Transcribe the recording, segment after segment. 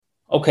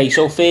Okay,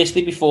 so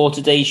firstly, before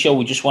today's show,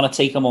 we just want to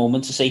take a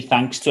moment to say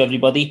thanks to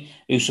everybody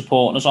who's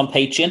supporting us on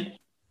Patreon.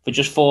 For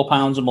just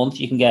 £4 a month,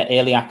 you can get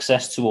early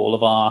access to all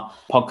of our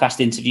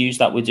podcast interviews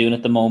that we're doing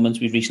at the moment.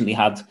 We've recently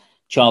had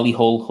Charlie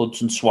Hull,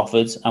 Hudson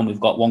Swafford, and we've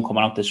got one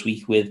coming out this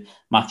week with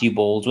Matthew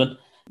Baldwin.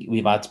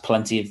 We've had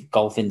plenty of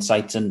golf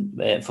insights, and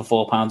for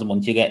 £4 a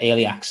month, you get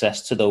early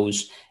access to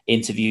those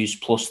interviews,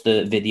 plus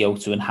the video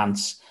to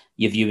enhance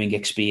your viewing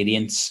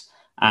experience.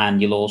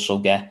 And you'll also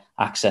get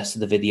access to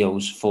the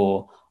videos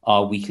for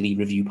our weekly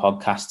review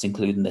podcasts,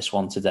 including this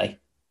one today.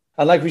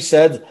 And like we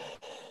said,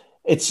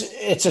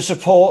 it's a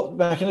support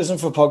mechanism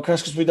for podcasts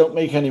because we don't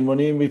make any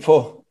money and we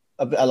put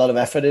a lot of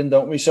effort in,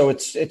 don't we? So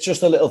it's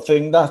just a little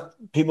thing that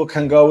people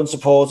can go and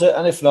support it.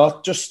 And if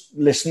not, just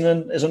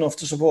listening is enough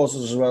to support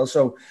us as well.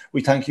 So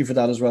we thank you for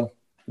that as well.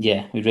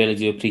 Yeah, we really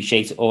do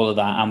appreciate all of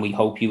that. And we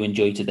hope you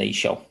enjoy today's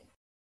show.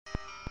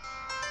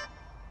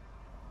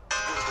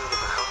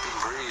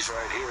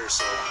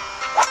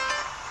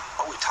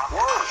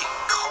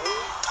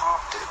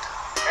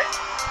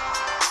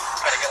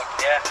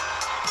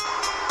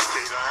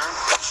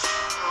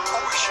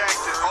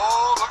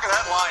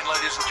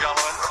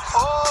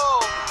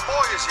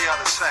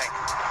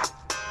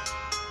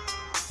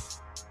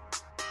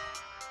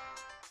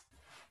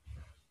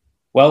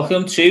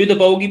 Welcome to the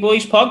Bogey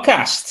Boys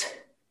podcast.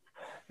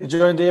 You're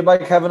joined here by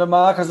Kevin and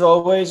Mark as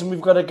always, and we've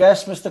got a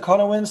guest, Mr.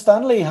 Connor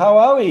Winstanley. How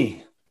are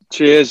we?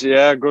 Cheers,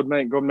 yeah, good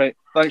mate.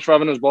 Thanks for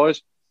having us,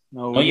 boys.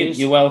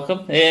 You're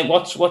welcome.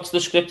 What's the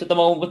script at the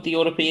moment with the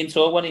European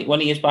tour when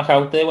he is back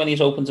out there, when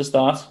he's open to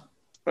start?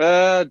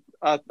 I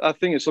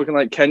think it's looking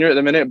like Kenya at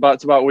the minute,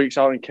 back-to-back weeks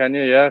out in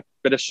Kenya, yeah.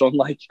 Bit of sun,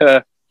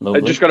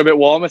 it just got a bit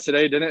warmer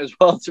today, didn't it, as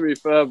well, to be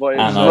fair. But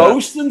it's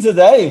roasting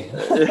today.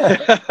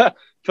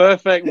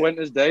 Perfect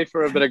winter's day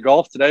for a bit of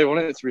golf today,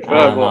 wasn't it, to be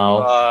fair?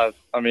 But,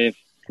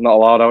 not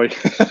allowed, are we?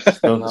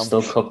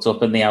 still cooked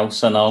up in the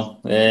house, I know.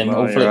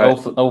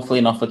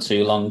 Hopefully not for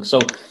too long. So,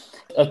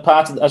 as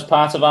part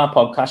of our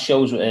podcast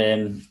shows,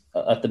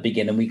 at the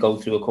beginning, we go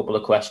through a couple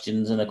of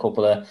questions and a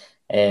couple of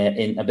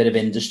in a bit of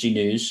industry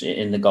news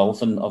in the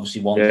golf, and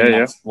obviously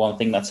one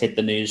thing that's hit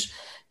the news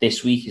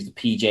this week is the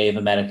PGA of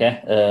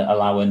America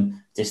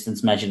allowing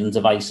distance measuring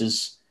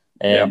devices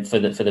for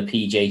the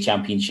PGA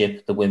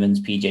Championship, the Women's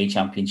PGA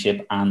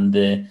Championship, and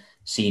the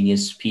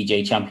Seniors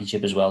PGA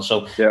Championship as well.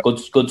 So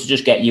good to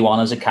just get you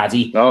on as a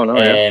caddy,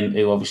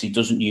 who obviously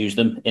doesn't use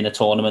them in a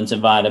tournament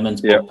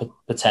environment, but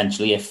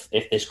potentially, if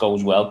this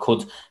goes well,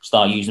 could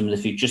start using them in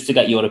the future. Just to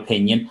get your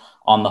opinion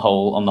on the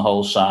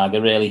whole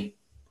saga, really.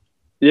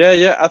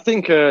 Yeah. I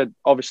think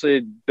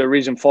obviously the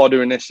reason for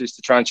doing this is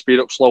to try and speed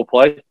up slow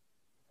play,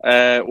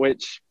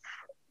 which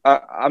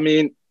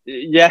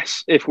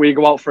yes, if we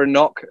go out for a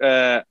knock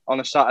on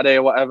a Saturday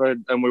or whatever,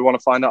 and we want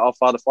to find out how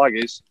far the flag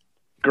is,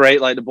 great.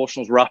 Like the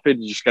Bushnell's rapid,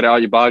 you just get it out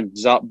of your bag,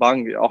 zap,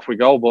 bang, off we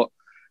go. But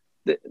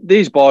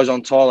these boys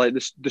on tour,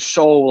 they're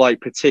so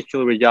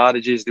particular with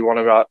yardages. They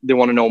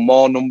want to know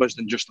more numbers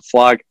than just the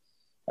flag.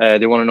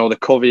 They want to know the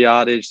cover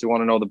yardage. They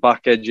want to know the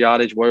back edge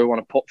yardage, where we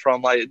want to put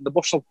from. The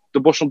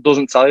Bushnell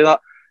doesn't tell you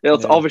that.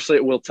 Obviously,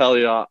 it will tell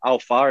you how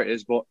far it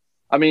is. But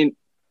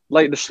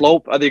the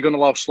slope, are they going to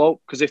allow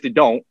slope? Because if they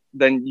don't,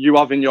 then you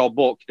have in your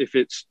book if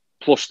it's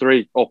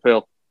 +3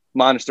 uphill,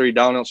 -3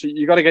 downhill. So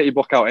you got to get your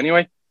book out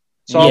anyway.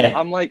 So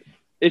I'm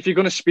if you're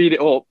going to speed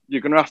it up,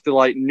 you're going to have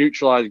to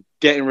neutralize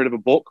getting rid of a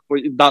book. But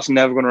that's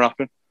never going to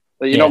happen.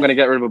 You're not going to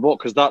get rid of a book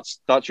because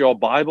that's your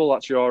Bible.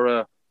 That's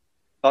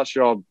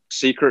your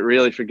secret,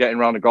 really, for getting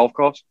around a golf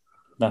course.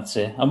 That's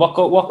it. And what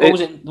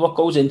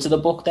goes into the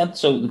book then?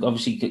 So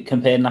obviously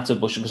comparing that to a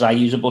Bushnell, because I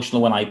use a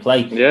Bushnell when I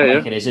play.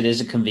 It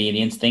is a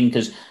convenience thing,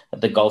 because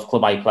at the golf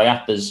club I play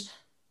at, there's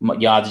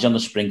yardage on the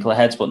sprinkler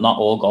heads, but not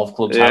all golf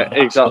clubs have that.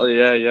 Exactly.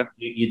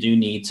 You do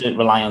need to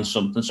rely on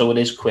something, so it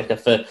is quicker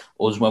for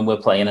us when we're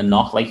playing a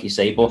knock, like you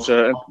say. But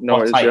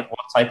what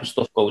type of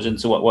stuff goes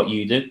into what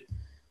you do?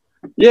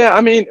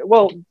 Yeah,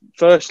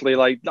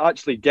 firstly,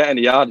 actually getting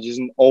the yardage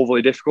isn't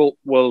overly difficult.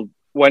 Well,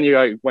 when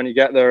you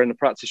get there in the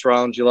practice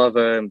rounds, you'll have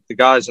the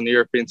guys on the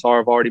European Tour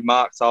have already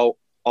marked out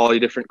all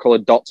your different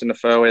coloured dots in the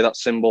fairway, that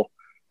symbol,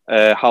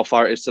 how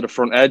far it is to the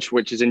front edge,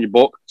 which is in your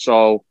book.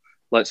 So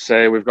let's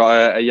say we've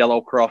got a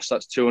yellow cross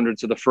that's 200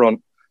 to the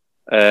front.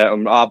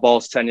 Our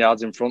ball's 10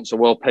 yards in front, so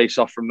we'll pace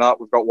off from that.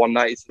 We've got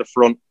 190 to the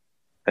front.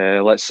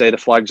 Let's say the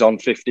flag's on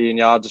 15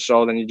 yards or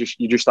so, then you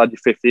just add your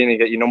 15 and you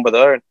get your number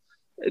there. And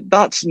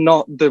that's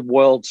not the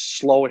world's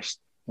slowest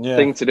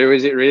thing to do,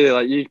 is it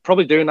really? You're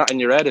probably doing that in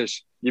your head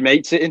as your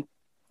mate's sitting,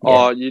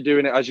 or you're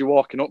doing it as you're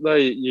walking up there,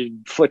 you're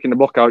flicking the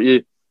book out,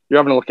 you're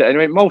having a look at it.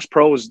 Anyway, most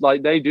pros,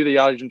 they do the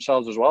yardage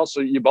themselves as well,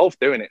 so you're both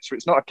doing it. So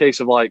it's not a case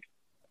of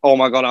oh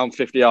my God, I'm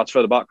 50 yards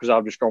further back because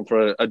I've just gone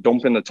for a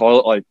dump in the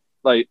toilet.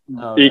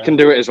 You can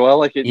do it as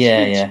well.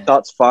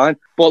 That's fine.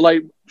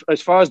 But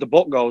as far as the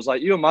book goes,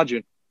 you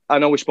imagine, I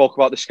know we spoke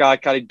about the Sky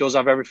Caddy does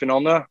have everything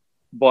on there,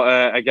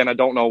 but again, I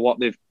don't know what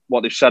they've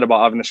said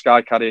about having a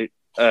Sky Caddy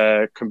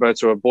compared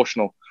to a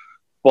Bushnell.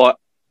 But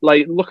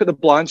look at the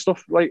blind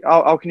stuff.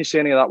 How can you see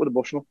any of that with a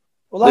Bushnell?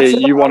 Well, that's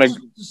it. You want to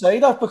say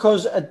that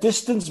because a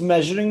distance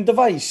measuring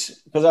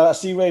device, because I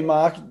see where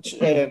Mark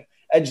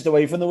edged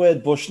away from the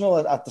word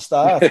Bushnell at the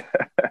start.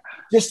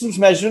 Distance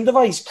measuring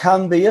device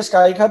can be a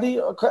Sky Caddy.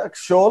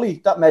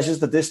 Surely that measures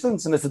the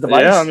distance, and it's a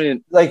device. Yeah, I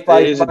mean, like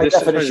by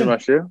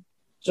definition.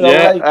 So,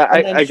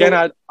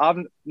 yeah, I've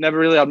never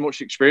really had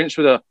much experience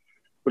with a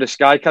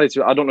Sky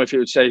Caddy. I don't know if it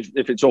would say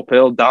if it's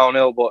uphill,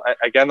 downhill, but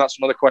again, that's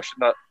another question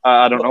that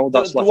I don't know.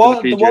 That's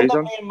left to the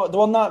PGAs the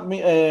one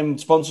that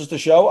sponsors the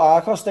show,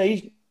 Arcos,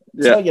 they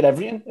tell you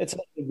everything. It's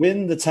like the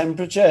wind, the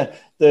temperature,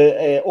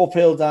 the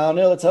uphill,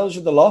 downhill. It tells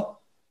you the lot.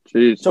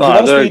 Jeez. So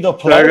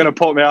they're going to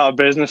put me out of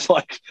business,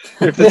 like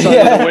if they're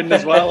trying to win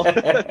as well.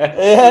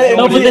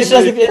 No, but this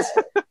is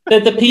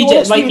the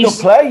PGA. Like you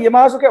play, you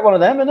might as well get one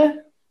of them, innit?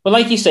 But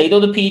like you say,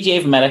 though, the PGA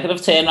of America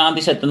have turned around.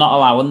 They said they're not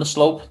allowing the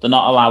slope. They're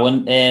not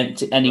allowing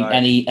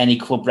any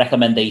club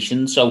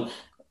recommendations. So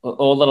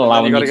all they're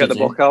allowing you got to get the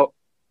book out.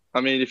 I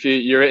mean, if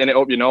you're hitting it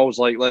up your nose,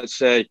 like let's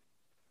say,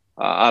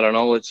 I don't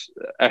know, it's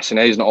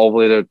SNA is not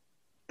overly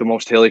the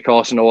most hilly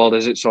course in the world,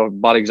 is it? So a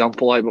bad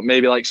example, like, but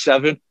maybe like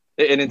 7,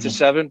 hitting into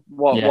 7.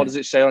 What does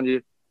it say on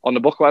the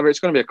book? Whatever, it's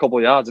going to be a couple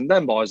of yards, and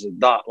them boys are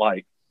that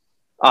like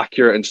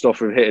accurate and stuff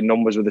with hitting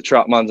numbers with the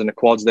TrackMans and the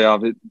quads they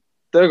have.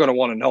 They're going to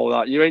want to know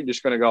that. You ain't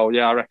just going to go,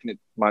 yeah, I reckon it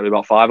might be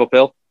about 5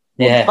 uphill.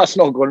 Well, that's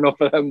not good enough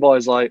for them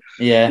boys. Like,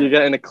 you're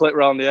getting a clip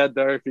round the head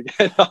there if you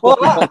get that.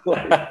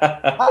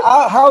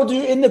 Well, how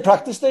do, in the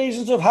practice days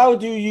and stuff, how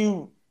do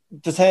you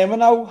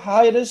determine how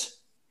high it is?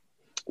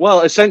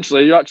 Well,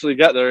 essentially, you actually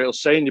get there. It'll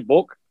say in your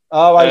book.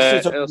 Oh,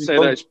 it'll say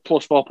that it's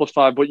 +4,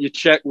 +5, but you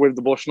check with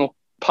the Bushnell.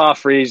 Par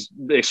 3s,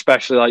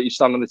 especially, like, you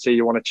stand on the tee,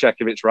 you want to check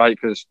if it's right,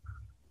 because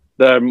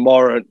they're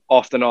more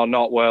often or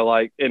not where,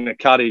 like, in the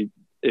caddy,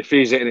 if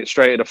he's hitting it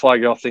straight at the flag,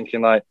 you're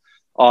thinking like,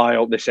 oh, I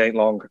hope this ain't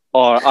long,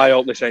 or I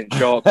hope this ain't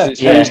short.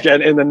 He's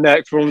getting in the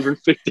neck for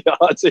 150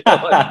 yards.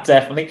 Like,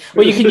 definitely.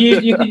 Well,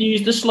 you can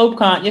use the slope,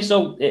 can't you?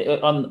 So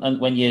on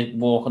when you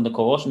walk on the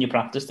course on your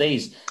practice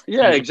days.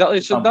 Yeah,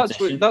 exactly. So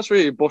that's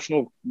really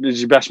Bushnell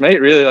is your best mate.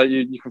 Really, like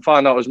you can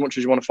find out as much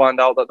as you want to find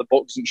out that the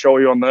book doesn't show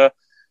you on there,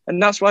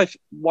 and that's why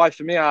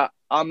for me,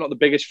 I'm not the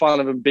biggest fan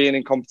of him being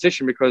in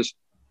competition, because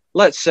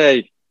let's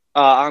say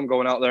I'm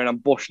going out there and I'm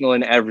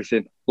Bushnelling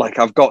everything. Like,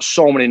 I've got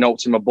so many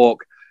notes in my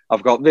book.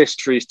 I've got this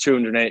tree's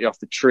 280 off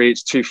the tree.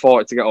 It's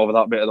 240 to get over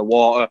that bit of the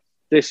water.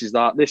 This is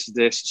that. This is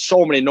this.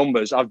 So many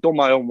numbers. I've done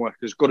my own work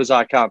as good as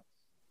I can.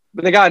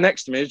 But the guy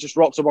next to me has just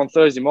rocked up on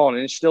Thursday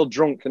morning. He's still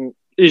drunk and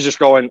he's just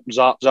going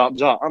zap, zap,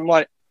 zap. I'm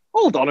like,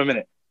 hold on a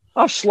minute.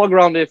 I've slugged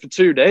around here for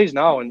 2 days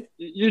now and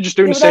you're just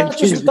doing the same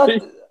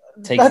thing.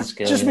 That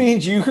just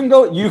means you can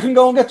go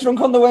and get drunk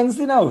on the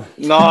Wednesday now.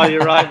 No,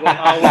 you're right. But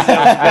I won't be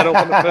able to get up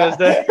on the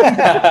Thursday.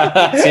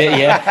 That's it,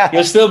 yeah.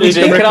 You'll still be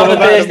drinking on the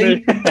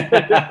Thursday.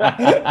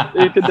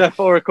 You can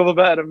definitely recover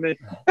better than me.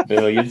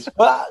 Brilliant.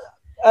 But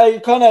so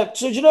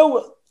do you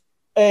know?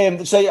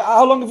 Say,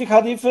 how long have you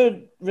had here for,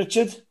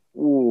 Richard?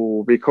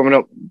 Ooh, be coming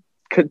up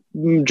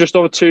just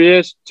over 2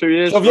 years. 2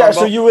 years.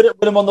 So you were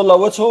with him on the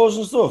lower tours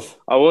and stuff.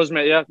 I was,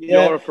 mate. Yeah.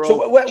 Europe Pro.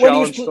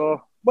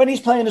 So when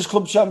he's playing his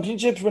club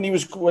championships, when he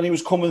was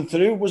coming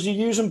through, was he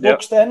using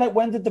books then? Like,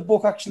 when did the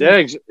book actually?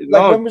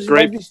 When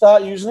did he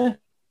start using it?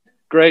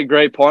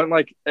 Great point.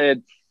 Like,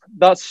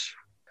 that's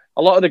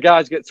a lot of the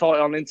guys get taught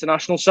on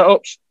international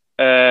setups.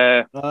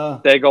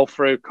 They go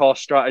through course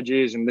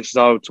strategies, and this is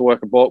how to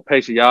work a book,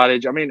 pace of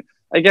yardage. I mean,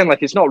 again,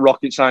 like, it's not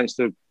rocket science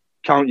to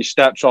count your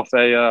steps off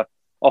a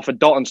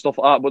dot and stuff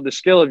like that, but the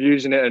skill of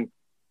using it and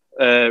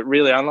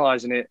really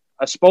analysing it,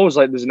 I suppose,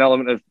 like, there's an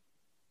element of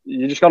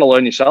you just got to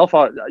learn yourself.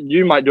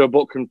 You might do a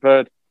book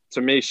compared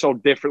to me so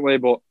differently,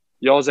 but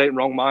yours ain't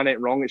wrong, mine ain't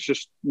wrong. It's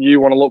just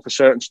you want to look for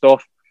certain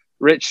stuff.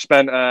 Rich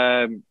spent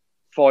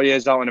 4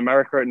 years out in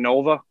America at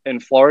Nova in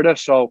Florida,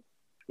 so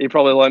he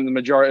probably learned the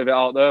majority of it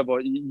out there,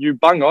 but you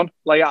bang on.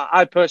 Like,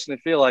 I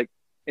personally feel like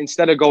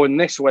instead of going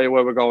this way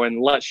where we're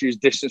going, let's use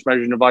distance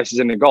measuring devices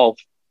in the golf,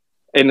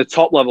 in the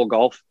top level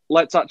golf,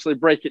 let's actually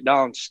break it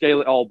down,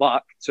 scale it all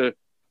back to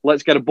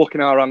let's get a book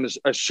in our hand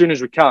as soon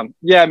as we can.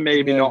 Yeah,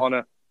 maybe not on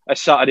a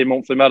Saturday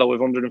monthly medal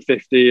with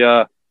 150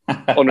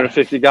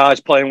 guys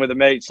playing with the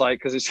mates, like,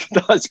 because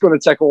that's going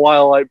to take a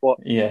while, like, but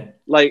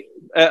like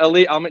at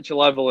elite amateur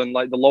level and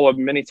like the lower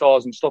mini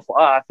tours and stuff like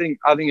that,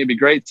 I think it'd be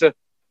great to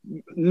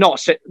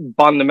not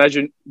ban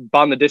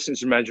the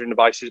distance measuring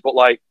devices, but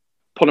like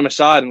put them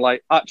aside and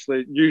like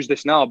actually use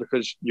this now,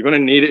 because you're going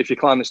to need it if you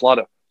climb this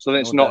ladder. So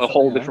then it's not a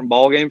whole different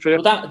ball game for you.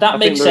 Well, that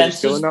makes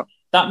sense.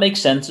 That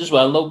makes sense as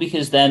well, though,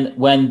 because then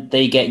when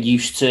they get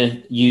used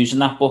to using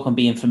that book and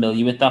being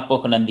familiar with that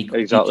book, and then they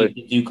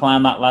do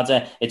climb that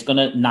ladder, it's going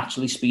to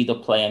naturally speed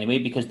up play anyway,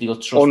 because they'll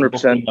trust 100%. The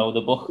book, they know the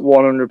book.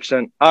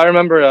 100%. I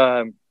remember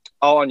out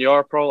on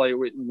Europe Pro, like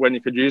when you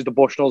could use the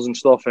Bushnells and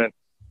stuff, and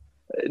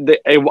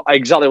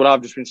exactly what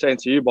I've just been saying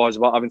to you boys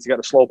about having to get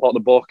the slope out the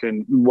book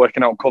and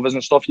working out covers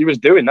and stuff. He was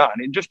doing that,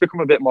 and it just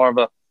become a bit more of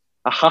a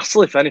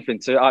hassle, if anything,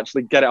 to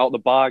actually get it out the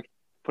bag,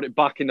 put it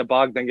back in the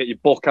bag, then get your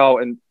book out.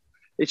 And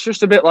it's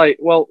just a bit like,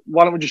 well,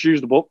 why don't we just use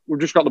the book? We've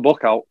just got the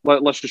book out.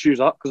 Let's just use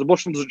that, because the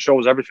Bushnell doesn't show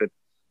us everything.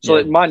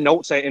 So my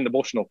notes ain't in the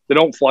Bushnell. They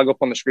don't flag up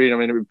on the screen. I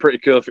mean, it'd be pretty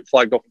cool if it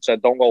flagged up and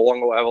said, don't go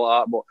along or whatever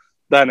like that. But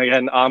then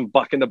again, I'm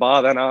back in the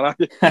bar then, aren't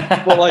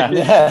I? But like,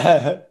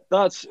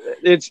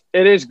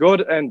 it is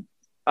good. And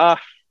I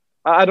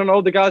don't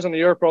know, the guys on the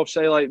Europro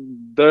say like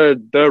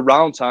their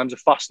round times are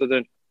faster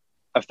than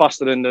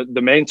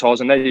the main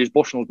tours, and they use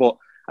Bushnells. But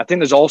I think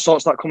there's all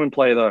sorts that come in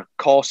play there.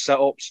 Course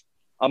setups.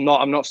 I'm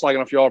not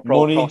slagging off your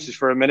pro courses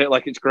for a minute.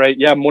 Like, it's great.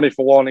 Yeah, money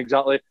for one,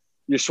 exactly.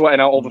 You're sweating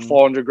out over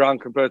 400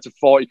 grand compared to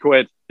 40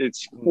 quid.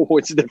 It's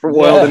a different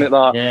world, isn't it?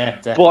 That. Yeah,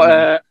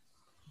 definitely.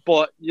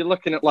 But you're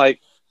looking at like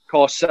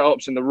course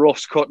setups and the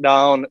roughs cut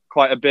down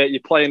quite a bit. You're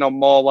playing on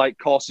more like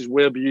courses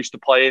we'll be used to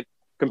playing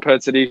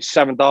compared to these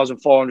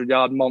 7,400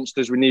 yard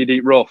monsters we need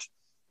eat rough.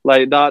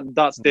 Like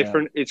that's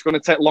different. It's going to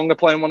take longer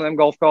playing one of them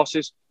golf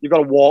courses. You've got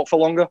to walk for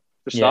longer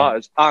for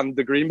starters, and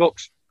the green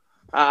books.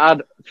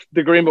 The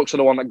green books are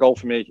the one that go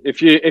for me.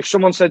 If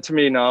someone said to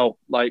me now,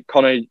 like,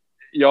 Connor,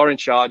 you're in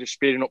charge of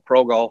speeding up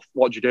pro golf,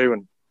 what do you do?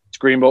 And it's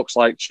green books,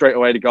 like, straight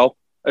away to go.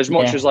 As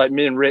much as like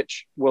me and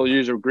Rich will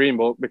use a green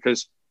book,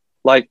 because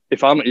like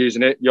if I'm not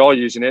using it, you're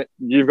using it,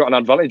 you've got an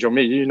advantage on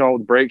me. You know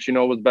the breaks, you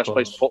know where the best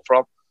place to putt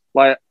from.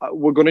 Like,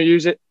 we're going to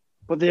use it.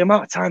 But the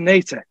amount of time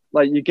they take,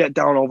 like, you get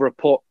down over a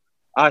putt,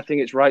 I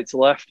think it's right to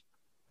left.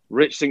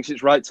 Rich thinks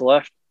it's right to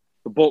left.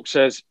 The book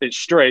says it's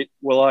straight.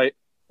 We're like,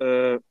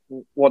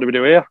 what do we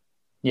do here?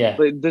 Yeah,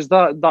 there's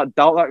that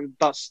doubt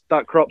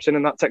that crops in,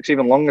 and that takes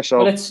even longer. So,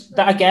 but it's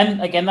that again.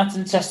 That's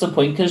an interesting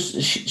point, because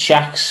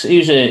Shax,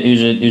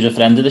 who's a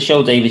friend of the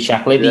show, David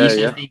Shackley, he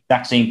says the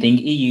exact same thing.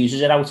 He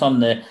uses it out on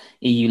the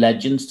EU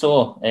Legends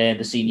Tour,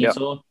 the senior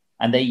tour,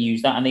 and they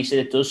use that, and they said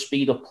it does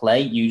speed up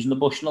play using the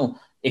Bushnell.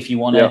 If you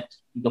want to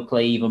speed up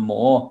play even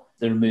more,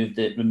 they remove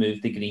the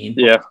green.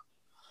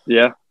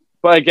 Yeah.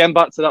 But again,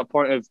 back to that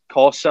point of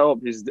course setup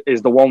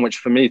is the one which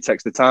for me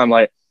takes the time.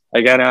 Like,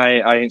 again,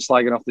 I ain't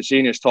slagging off the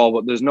seniors tour,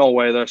 but there's no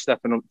way they're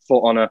stepping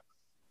foot on a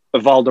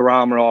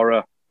Valderrama or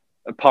a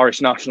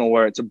Paris National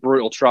where it's a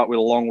brutal track with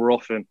a long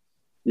rough, and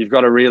you've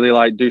got to really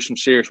like do some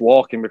serious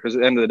walking, because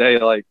at the end of the day,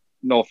 like,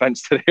 no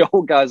offense to the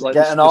old guys, like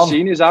the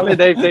seniors, haven't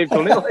they? They've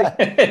done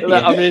it.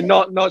 Like, I mean,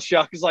 not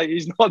Shaq is like,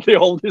 he's not the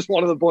oldest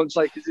one of the bunch,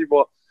 like, is he?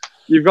 But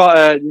you've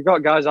got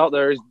guys out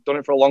there who's done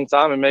it for a long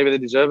time, and maybe they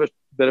deserve a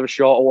bit of a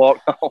shorter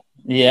walk now.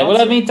 Yeah,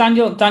 well, I mean,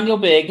 Daniel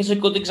Berger is a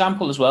good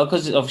example as well,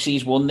 because obviously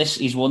he's won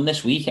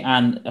this week,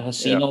 and I've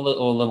seen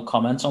all the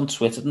comments on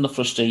Twitter and the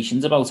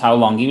frustrations about how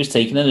long he was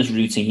taking in his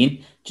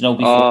routine. Do you know,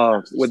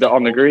 before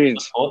on the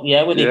greens?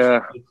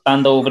 He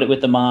stand over it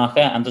with the marker,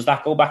 and does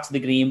that go back to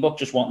the green book,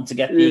 just wanting to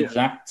get the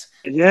exact?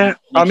 Yeah,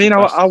 I mean,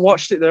 I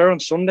watched it there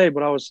on Sunday,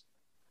 but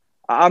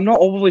I'm not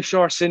overly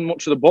sure I've seen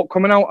much of the book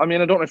coming out. I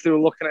mean, I don't know if they were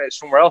looking at it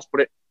somewhere else,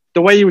 but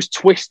the way he was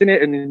twisting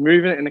it and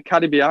moving it in the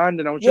caddy behind,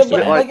 and I was just a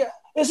bit like,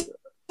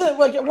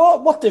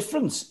 what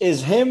difference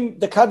is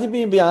the caddy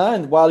being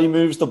behind while he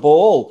moves the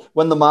ball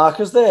when the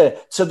marker's there,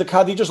 to the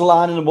caddy just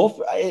lining him up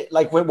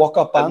like with what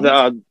got banned?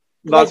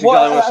 That's exactly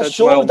what I said.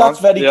 Surely that's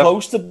very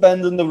close to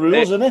bending the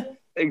rules, isn't it?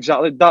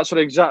 Exactly. That's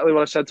exactly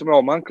what I said to my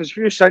old man. Because if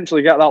you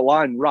essentially get that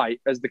line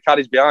right as the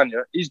caddy's behind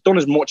you, he's done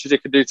as much as he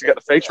could do to get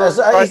the face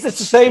right. It's the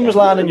same as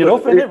lining you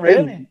up, isn't it?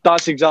 Really?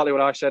 That's exactly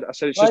what I said. I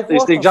said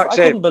it's the exact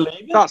same.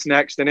 That's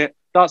next, isn't it?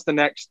 That's the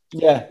next.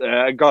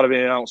 Yeah. Got to be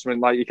an announcement.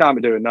 Like, you can't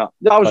be doing that.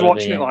 I was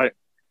watching it like,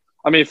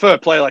 I mean, fair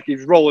play. Like, he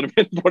was rolling him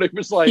in, but it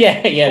was like,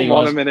 come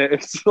on a minute.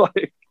 It's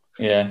like.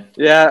 Yeah,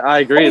 I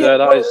agree there.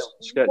 That is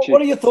sketchy.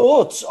 What are your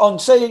thoughts on,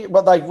 say,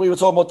 like we were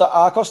talking about the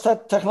Arcos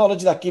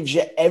technology that gives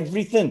you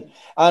everything,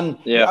 and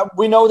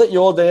we know that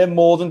you're there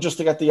more than just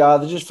to get the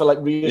yardages, for like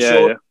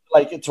reassurance,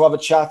 like to have a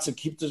chat, to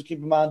keep your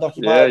mind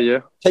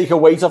occupied. Take a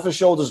weight off his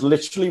shoulders,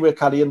 literally, we're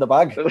carrying the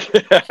bag. So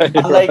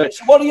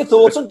what are your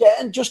thoughts on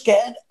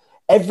getting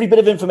every bit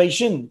of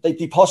information that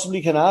they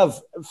possibly can have,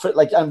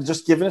 and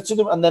just giving it to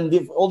them, and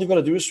then all they've got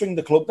to do is swing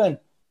the club then?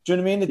 Do you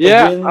know what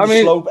I mean? I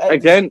mean, slope,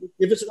 again,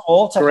 give it to them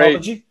all,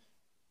 technology.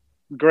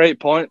 Great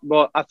point.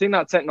 But I think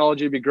that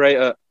technology would be great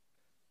at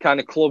kind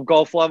of club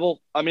golf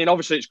level. I mean,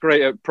 obviously it's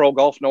great at pro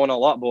golf, knowing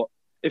all that. But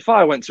if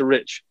I went to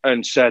Rich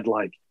and said,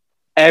 like,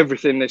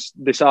 everything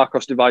this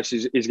Arcos device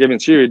is giving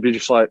to you, he'd be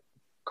just like,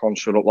 "Con,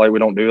 shut up, like, we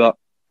don't do that.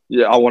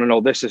 Yeah, I want to know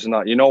this and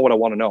that. You know what I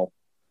want to know?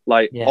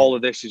 Like, all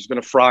of this is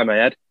going to fry my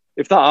head.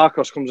 If that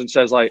Arcos comes and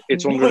says, like,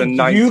 it's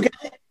 190...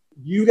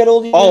 You get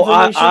all the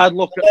information? I'd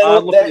look at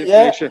the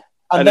information.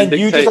 And then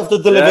you just have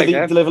to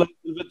deliver. Do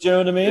you know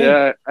what I mean?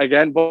 Yeah,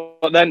 again.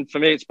 But then for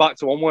me, it's back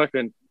to homework.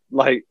 And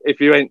like,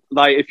 if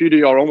you do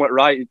your homework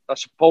right, I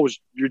suppose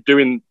you're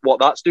doing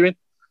what that's doing.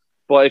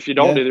 But if you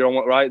don't do your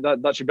homework right,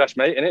 that's your best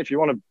mate, innit? If you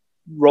want to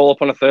roll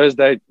up on a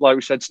Thursday, like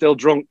we said, still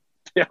drunk,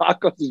 the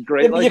Arcos is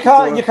great. Yeah, but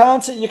you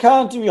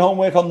can't do your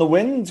homework on the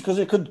wind, because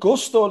it could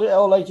gust,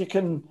 or like you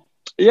can.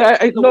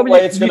 Yeah, you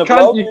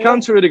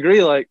can to a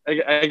degree. Like,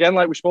 again,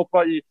 like we spoke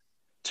about, you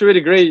to a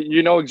degree,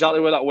 you know exactly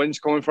where that wind's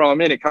coming from. I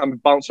mean, it can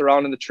bounce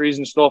around in the trees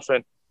and stuff,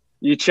 and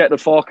you check the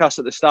forecast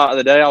at the start of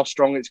the day, how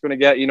strong it's going to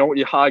get. You know what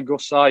your high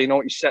gusts are. You know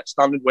what your set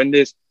standard wind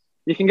is.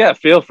 you can get a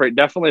feel for it,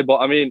 definitely. But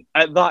I mean,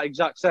 at that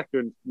exact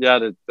second,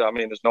 there's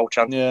no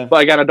chance. Yeah.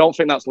 But again, I don't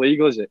think that's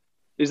legal, is it?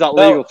 Is that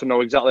legal to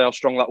know exactly how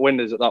strong that wind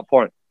is at that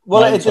point?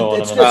 Well, it's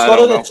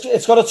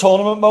got a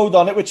tournament mode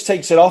on it, which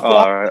takes it off.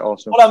 All right,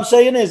 awesome. What I'm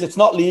saying is, it's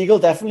not legal,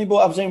 definitely.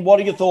 But I'm saying, what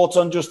are your thoughts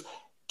on just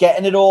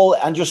getting it all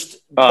and just?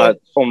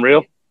 It's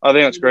unreal. I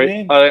think that's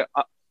great.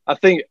 I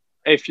think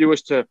if you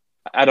was to,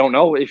 I don't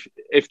know,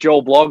 if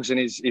Joe blogs and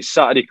his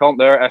Saturday comp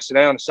there at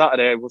SNA on a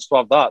Saturday was to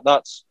have that,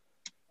 that's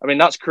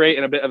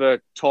creating a bit of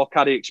a tour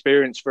caddy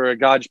experience for a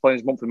guy just playing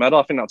his monthly medal.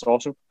 I think that's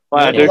awesome.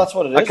 That's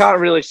what it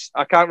is.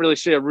 I can't really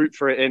see a route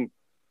for it in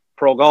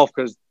pro golf,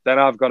 because then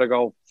I've got to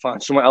go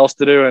find something else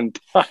to do, and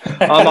I'm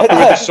happy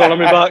with the sun on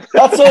my back.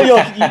 That's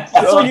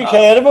all you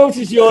care about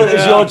is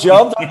your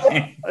job.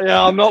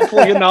 Yeah, I'm not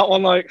plugging that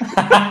one. Like,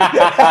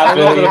 I'm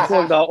not going to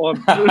plug that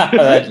one.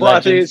 But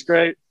I think it's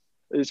great.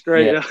 It's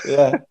great.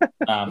 Yeah.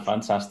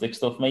 Fantastic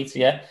stuff, mate.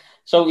 Yeah.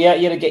 So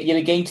you're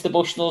against the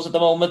Bushnells at the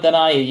moment, then,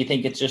 are you? You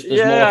think it's just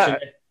there's more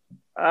to it?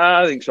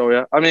 I think so.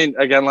 Yeah. I mean,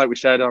 again, like we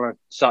said on a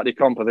Saturday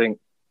comp, I think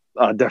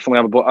I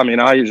definitely have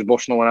I use a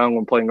Bushnell when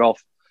I'm playing golf.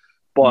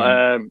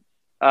 But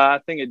I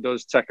think it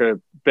does take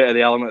a bit of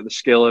the element of the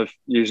skill of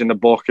using the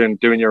book and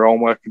doing your own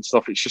work and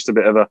stuff. It's just a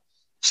bit of a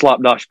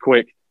slapdash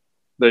quick.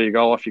 There you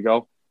go, off you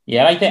go.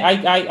 Yeah, I think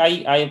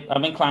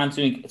I'm inclined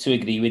to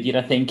agree with you.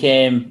 I think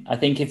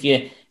if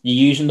you're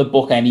using the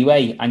book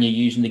anyway, and you're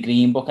using the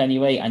green book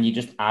anyway, and you're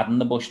just adding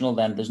the Bushnell,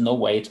 then there's no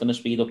way it's going to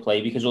speed up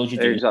play, because all you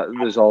do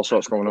there's all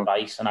sorts going on,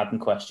 advice and adding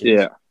questions.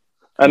 Yeah,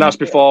 and that's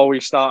before we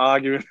start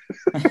arguing.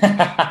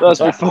 That's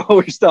before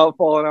we start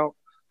falling out.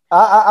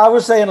 I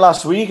was saying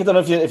last week, I don't know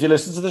if you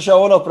listened to the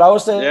show or not, but I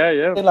was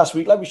saying last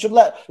week, like, we should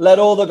let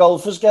all the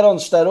golfers get on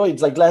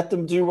steroids, like let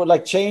them do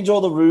change all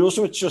the rules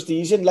so it's just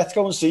easy, and let's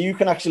go and see who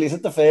can actually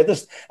hit the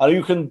furthest and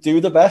who can do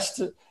the best.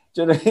 Do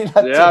you know what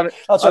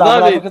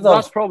I mean?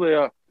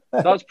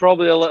 That's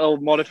probably a little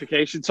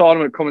modification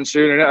tournament coming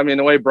soon, isn't it? I mean,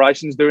 the way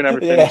Bryson's doing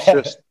everything,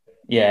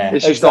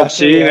 it's just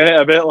obscene, isn't it?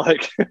 A bit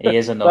like he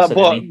is a nutter,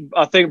 but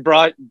I think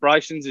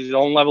Bryson's his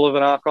own level of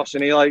an arcos,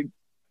 and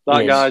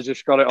that guy's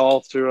just got it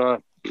all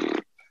to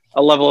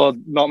a level of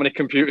not many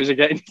computers are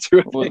getting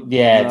to.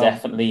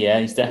 Definitely.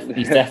 Yeah, he's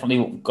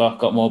definitely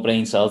got more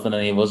brain cells than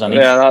any of us.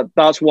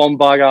 That's one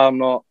bag I'm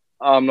not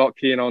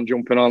keen on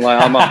jumping on.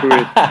 Like, I'm happy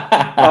with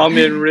I'm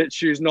in Rich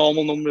who's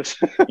normal numbers.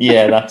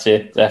 Yeah, that's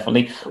it,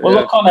 definitely. Well,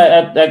 look,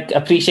 Connor, I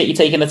appreciate you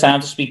taking the time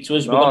to speak to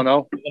us. We're going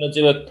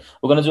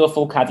to do a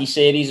full caddy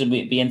series, and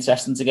it'd be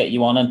interesting to get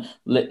you on and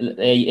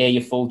hear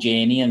your full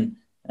journey. And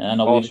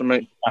awesome,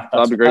 mate.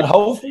 That'd be great.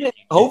 And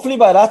hopefully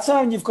by that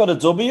time you've got a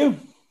W.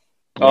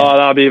 Oh,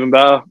 that'd be even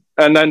better.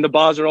 And then the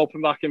bars are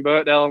open back in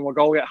Birkdale, and we'll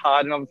go get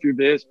hard and have a few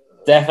beers.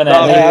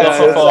 Definitely.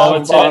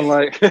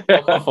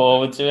 Looking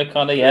forward to it,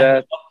 Connor.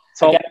 Yeah.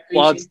 Top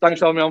lads, thanks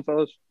for having me on,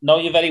 fellas. No,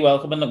 you're very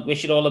welcome, and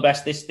wish you all the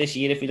best this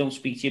year if we don't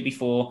speak to you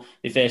before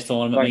the first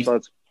tournament. Thanks,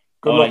 lads.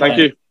 Good luck. Thank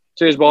you.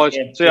 Cheers, boys.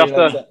 See you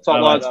after.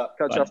 Top lads.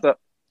 Catch you after.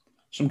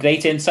 Some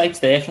great insights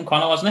there from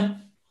Connor, wasn't it?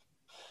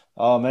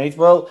 Oh, mate.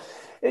 Well,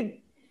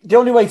 the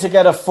only way to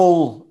get a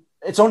full...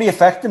 It's only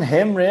affecting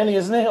him, really,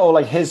 isn't it? Or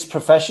like his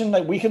profession.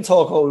 Like, we can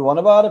talk all we want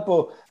about it,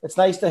 but it's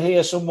nice to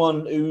hear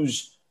someone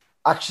who's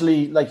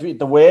actually like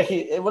the work.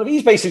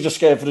 He's basically just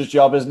scared for his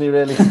job, isn't he?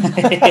 Really?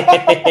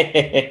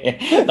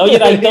 No, you're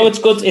right. No, it's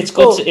good. It's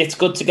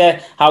good to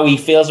get how he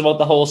feels about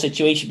the whole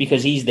situation,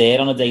 because he's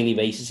there on a daily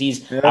basis.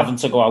 He's having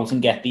to go out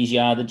and get these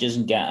yardages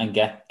and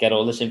get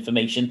all this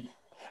information.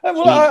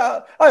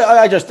 Well,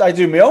 I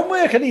do my own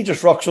work, and he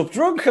just rocks up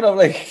drunk, and I'm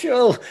like,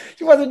 well,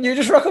 why didn't you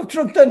just rock up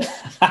drunk then?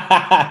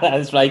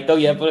 That's right, though.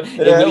 Yeah, but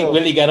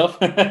will he get up?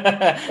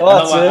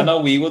 I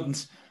know we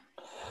wouldn't.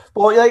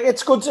 But yeah, it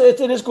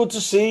is good to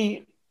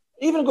see,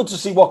 even good to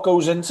see what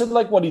goes into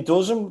like what he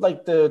does, and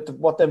like the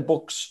what them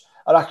books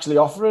are actually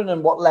offering,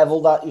 and what level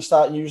that you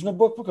start using a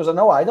book. Because I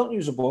know I don't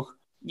use a book.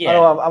 Yeah, I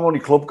know I'm only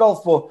club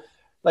golf, but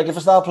like if I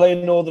start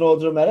playing Northern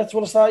Order of Merit,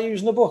 will I start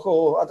using a book?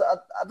 Or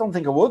I don't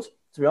think I would.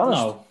 To be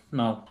honest,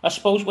 no. I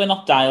suppose we're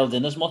not dialed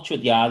in as much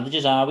with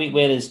yardages, are we?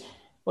 Whereas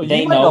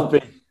they know. Not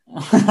be.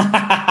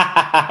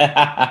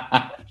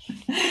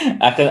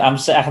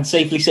 I can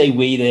safely say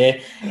we there.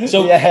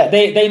 So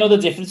they know the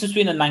difference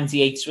between a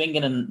 98 swing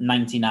and a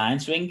 99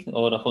 swing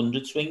or a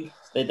 100 swing.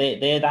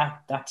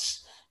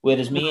 That's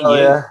whereas me and you.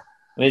 Yeah.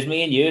 Whereas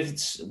me and you,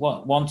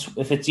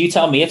 if it's you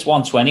tell me it's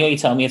 120 or you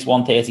tell me it's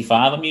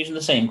 135, I'm using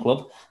the same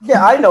club.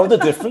 Yeah, I know the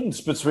difference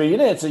between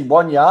it. It's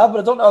 1 yard, but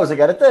I don't know how to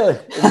get it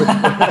there.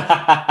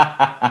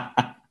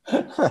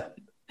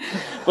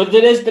 But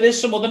there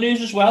is some other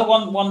news as well.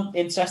 One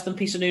interesting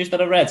piece of news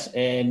that I read.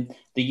 The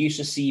use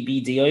of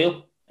CBD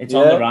oil. It's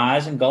on the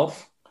rise in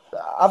golf.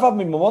 I've had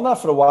my mum on that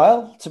for a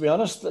while, to be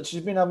honest.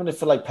 She's been having it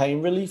for like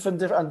pain relief and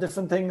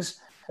different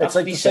things. It's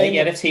like the same.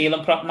 Yeah, it's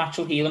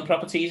natural healing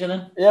properties in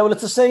it. Yeah, well,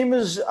 it's the same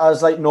as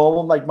like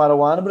normal like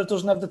marijuana, but it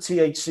doesn't have the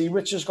THC,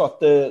 which has got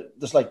the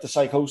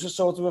psychosis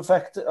sort of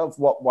effect of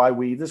why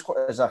weed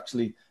is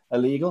actually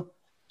illegal.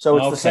 So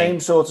it's the same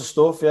sort of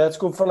stuff. Yeah, it's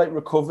good for like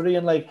recovery,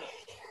 and like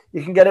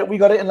you can get it. We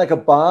got it in like a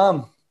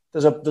balm.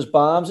 There's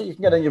balms that you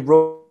can get, and you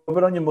rub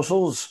it on your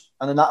muscles,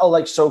 and then that'll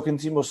like soak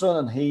into your muscle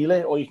and heal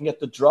it. Or you can get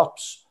the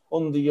drops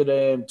under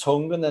your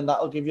tongue, and then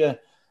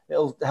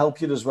it'll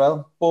help you as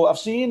well. But I've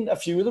seen a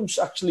few of them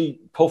actually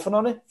puffing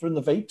on it from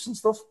the vapes and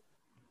stuff.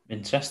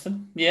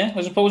 Interesting. Yeah,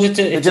 I suppose it's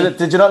Did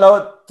you not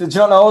know? Did you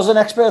not know I was an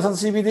expert on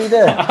CBD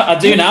there? I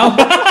do now.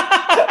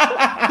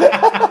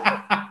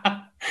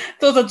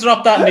 Thought I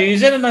dropped that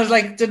news in, and I was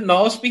like, didn't know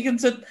I was speaking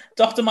to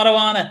Dr.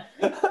 Marijuana.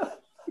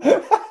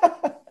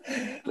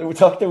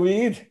 Dr.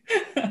 Weed.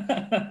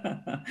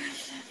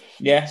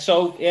 Yeah,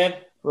 so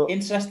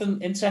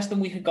interesting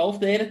week of golf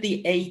there at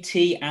the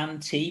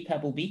AT&T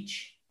Pebble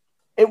Beach.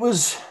 It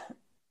was,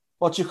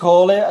 what you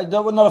call it? I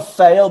know not a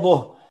fail,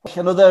 but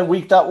another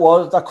week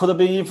that could have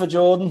been for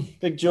Jordan,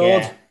 Big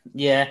Jordan.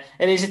 Yeah,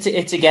 it is.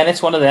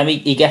 It's one of them.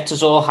 He gets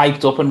us all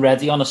hyped up and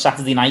ready on a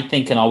Saturday night,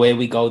 thinking, "Oh, here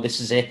we go. This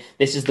is it.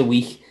 This is the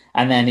week."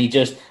 And then he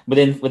just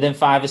within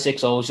 5 or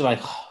 6 holes, you're like,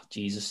 "Oh,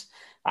 Jesus!"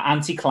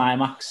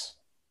 Anticlimax.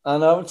 I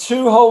know,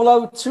 two hole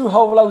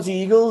out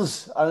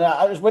eagles.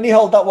 And when he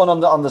held that one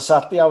on the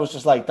Saturday, I was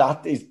just like,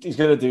 "That he's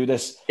going to do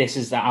this." This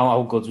is that.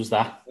 How good was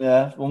that?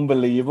 Yeah,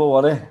 unbelievable,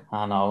 wasn't it?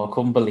 I know. I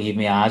couldn't believe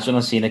my eyes when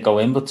I seen it go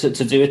in, but to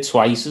do it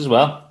twice as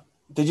well.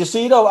 Did you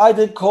see, though, I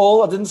did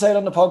call, I didn't say it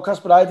on the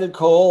podcast, but I did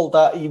call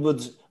that he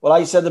would, well,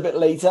 I said a bit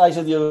later, I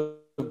said, you'll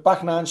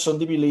back nine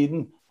Sunday be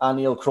leading and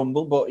he'll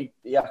crumble, but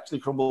he actually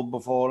crumbled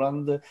before,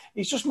 and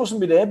he just mustn't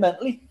be there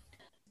mentally.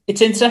 It's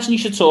interesting you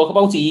should talk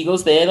about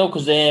Eagles there, though,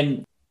 because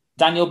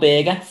Daniel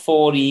Berger,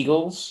 4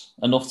 Eagles,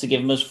 enough to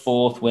give him his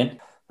 4th win.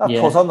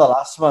 Put on the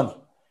last one.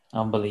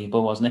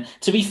 Unbelievable, wasn't it?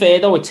 To be fair,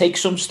 though, it takes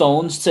some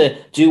stones to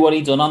do what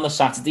he done on the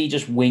Saturday,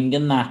 just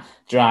winging that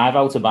drive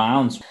out of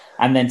bounds.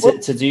 And then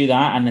to do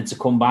that, and then to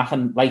come back,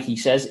 and like he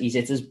says, he's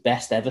hit his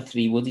best ever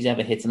 3-wood he's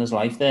ever hit in his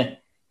life there.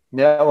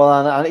 Yeah,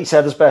 well, and he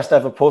said his best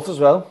ever putt as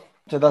well.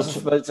 So that's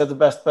the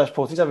best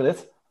putt he's ever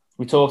hit.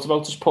 We talked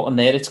about his putting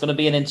there. It's going to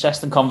be an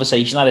interesting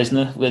conversation, that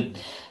isn't it?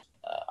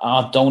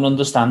 I don't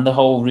understand the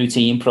whole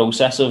routine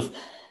process of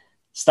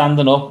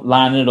standing up,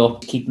 lining it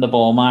up, keeping the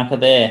ball marker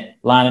there,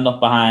 lining up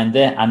behind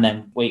it, and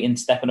then waiting,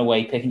 stepping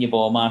away, picking your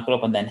ball marker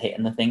up, and then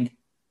hitting the thing.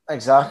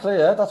 Exactly,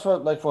 yeah. That's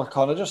what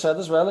Connor just said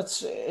as well.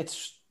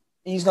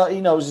 He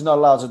knows he's not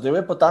allowed to do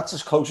it, but that's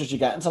as close as you're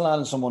getting to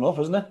lining someone up,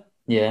 isn't it?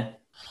 Yeah.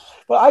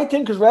 But I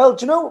think as well,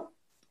 do you know,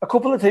 a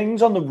couple of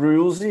things on the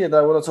rules here that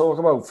I want to talk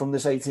about from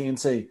this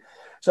AT&T.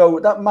 So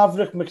that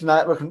Maverick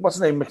McNeil, what's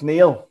his name?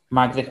 McNeil?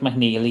 Maverick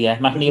McNeely, yeah.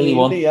 McNeely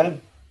won. Yeah.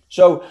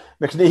 So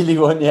McNeely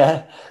won,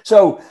 yeah.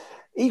 So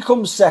he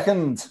comes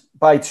second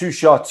by 2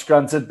 shots.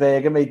 Granted,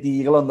 Berger made the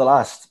eagle on the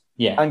last.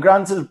 Yeah. And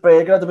granted,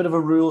 Berger had a bit of a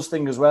rules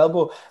thing as well.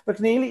 But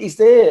McNeely, he's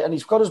there and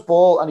he's got his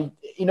ball and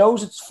he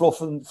knows it's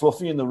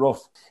fluffy in the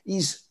rough.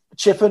 He's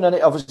chipping and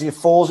it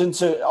falls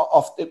into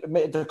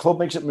the club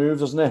makes it move,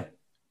 doesn't it?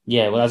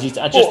 Yeah, well, as he's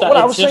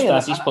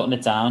putting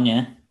it down,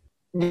 yeah.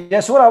 Yeah,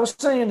 so what I was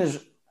saying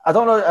is, I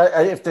don't know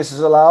if this is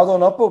allowed or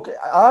not, but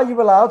are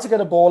you allowed to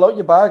get a ball out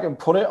your bag and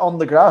put it on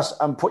the grass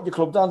and put your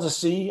club down to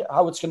see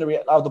how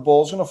the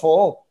ball's going to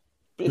fall?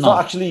 It's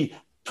not actually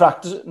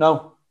practice.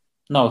 No,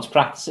 it's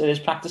practice. It is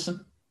practicing.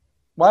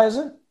 Why is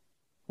it?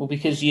 Well,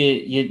 because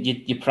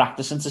you're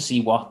practicing to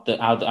see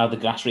how the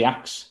grass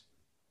reacts.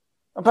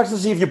 I'm practicing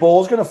to see if your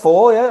ball's going to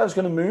fall. Yeah, it's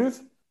going to move.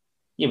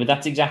 Yeah, but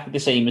that's exactly the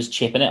same as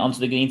chipping it onto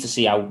the green to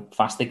see how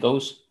fast it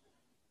goes.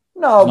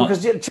 No,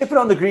 because you're chipping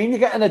on the green, you're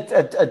getting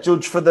a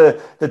judge for the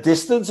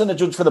distance and a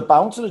judge for the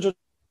bounce and a judge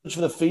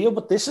for the field.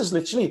 But this is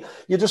literally,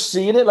 you're just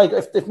seeing it. Like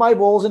if my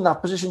ball's in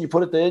that position, you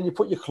put it there and you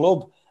put your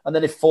club and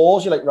then it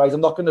falls. You're like, right,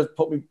 I'm going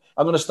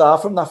to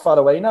start from that far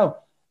away now.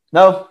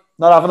 No,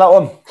 not having that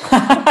one.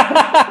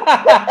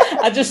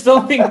 I just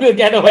don't think we'll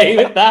get away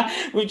with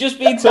that. We've just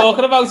been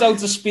talking about how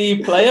to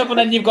speed play up, and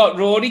then you've got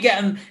Rory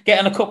getting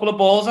a couple of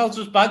balls out of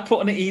his bag,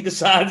 putting it either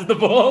side of the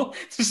ball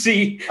to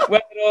see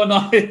whether or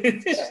not you're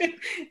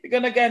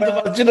going to get into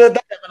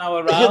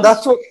 7-hour round.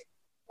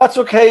 That's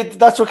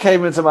what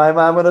came into my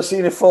mind when I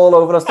seen it fall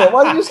over. I thought,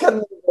 why are you just getting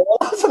the ball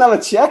out and have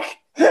a check?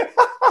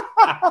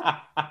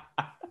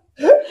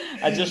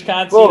 I just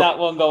can't see that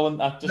one going.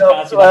 I just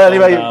can't see that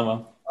anyway, going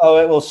down.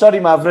 Oh, well,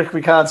 sorry, Maverick,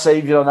 we can't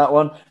save you on that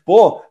one.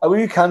 But who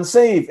you can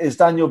save is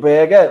Daniel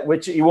Berger,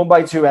 which he won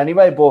by 2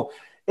 anyway. But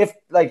if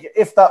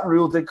that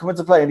rule did come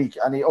into play and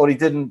he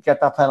didn't get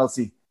that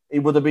penalty, he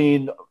would have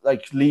been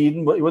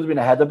leading, but he would have been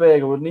ahead of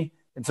Berger, wouldn't he?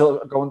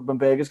 When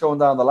Berger's going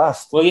down the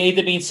last. Well, he'd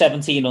have been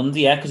 17 under,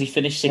 yeah, because he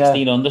finished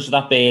 16 under. So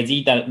that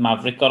birdie that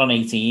Maverick got on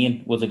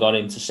 18 would have got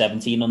him to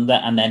 17 under,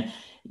 and then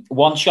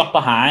 1 shot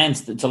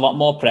behind. It's a lot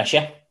more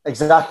pressure.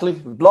 Exactly,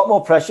 a lot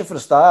more pressure for the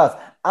start.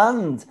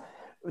 And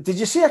did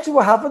you see actually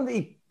what happened?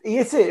 He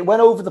hit it. It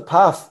went over the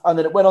path, and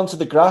then it went onto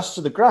the grass.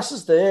 So the grass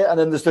is there, and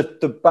then there's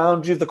the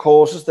boundary of the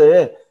course is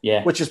there.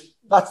 Yeah, which is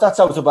that's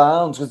out of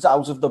bounds. It's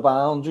out of the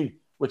boundary.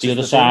 Which the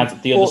other side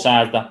of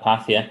that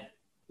path. Yeah.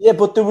 Yeah,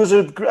 but there was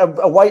a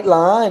white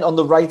line on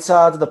the right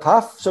side of the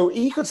path, so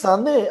he could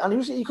stand there,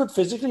 and he could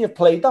physically have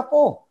played that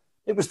ball.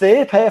 It was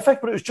there, perfect,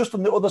 but it was just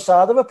on the other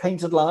side of a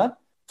painted line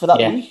for that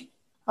week.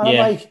 And I'm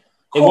like,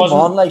 come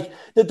on, like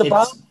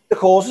the the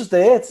course is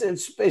there.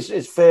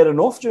 It's fair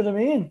enough. Do you know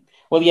what I mean?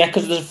 Well, yeah,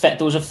 because there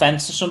was a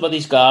fence to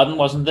somebody's garden,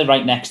 wasn't there,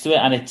 right next to it,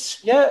 and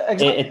it's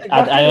exactly.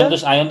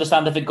 I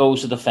understand if it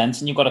goes to the fence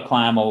and you've got to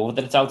climb over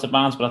that it's out of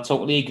bounds, but I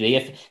totally agree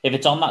if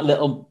it's on that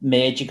little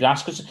merge of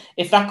grass, because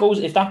if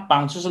that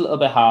bounces a little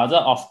bit harder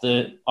off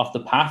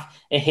the path,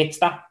 it hits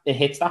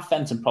that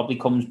fence and probably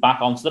comes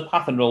back onto the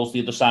path and rolls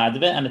the other side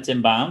of it, and it's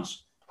in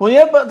bounds. Well,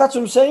 yeah, but that's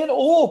what I'm saying.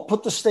 Or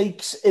put the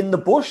stakes in the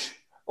bush,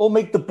 or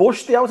make the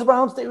bush the out of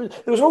bounds. There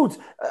was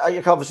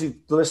obviously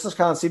the listeners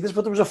can't see this,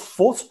 but there was a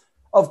foot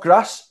of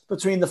grass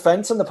between the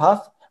fence and the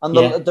path, and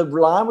the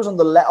line was on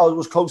the left, or it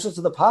was closer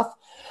to the path.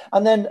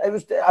 And then I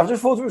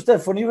just thought it was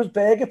dead funny. It was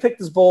Berger picked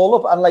his ball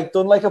up and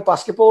done like a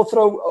basketball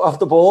throw of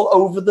the ball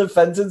over the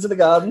fence into the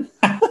garden.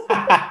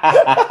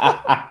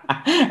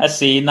 I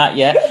seen that,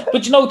 yeah.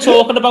 But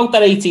talking about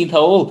that 18th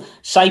hole,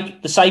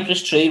 the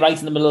cypress tree right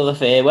in the middle of the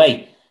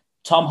fairway,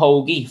 Tom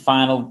Hoagie,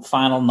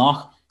 final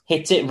knock,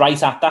 hits it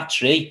right at that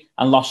tree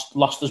and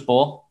lost his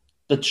ball.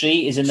 The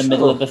tree is in the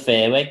middle of the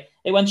fairway.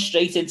 It went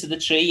straight into the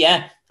tree,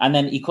 yeah, and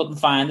then he couldn't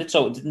find it,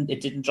 so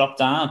it didn't drop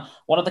down.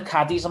 One of the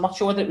caddies, I'm not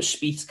sure whether it was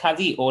Spieth's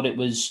caddy or it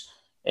was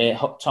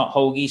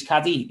Hoagie's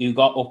caddy, who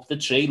got up the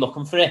tree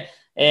looking for it,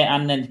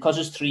 and then because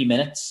there's 3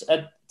 minutes,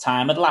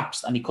 time had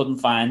lapsed and he couldn't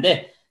find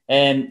it.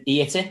 He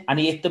hit it, and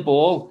he hit the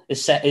ball,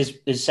 his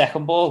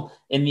second ball,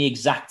 in the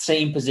exact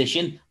same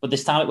position, but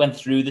this time it went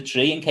through the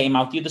tree and came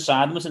out the other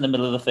side and was in the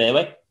middle of the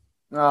fairway.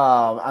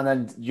 Oh, and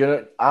then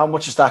how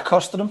much is that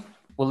costing him?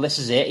 Well, this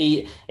is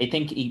it. I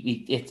think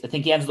he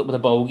ended up with a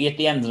bogey at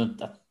the end, and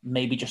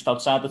maybe just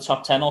outside the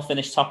top 10 or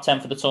finished top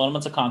 10 for the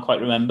tournament. I can't quite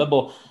remember,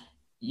 but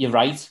you're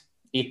right.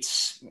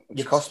 It's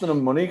costing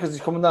him money because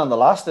he's coming down the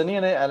last, isn't he?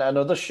 And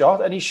another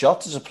shot, any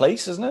shot is a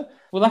place, isn't it?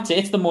 Well, that's it.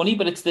 It's the money,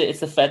 but it's the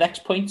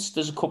FedEx points.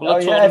 There's a couple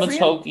of tournaments.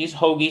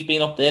 Hoagie's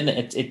been up there, and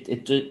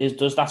it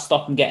does that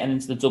stop him getting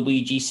into the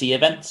WGC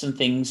events and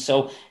things.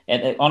 So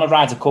on a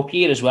Ryder Cup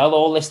year as well,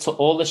 all this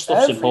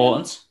stuff's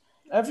important.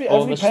 Every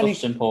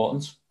stuff's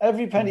important.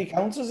 Every penny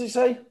counts, as they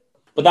say.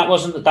 But that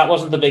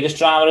wasn't the biggest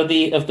drama of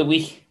the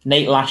week.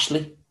 Nate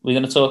Lashley. We're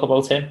going to talk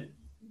about him.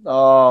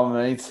 Oh,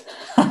 mate.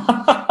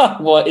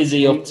 What is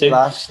he up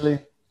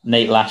to?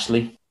 Nate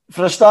Lashley.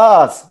 For a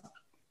start,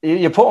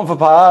 you put him for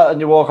par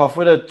and you walk off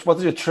with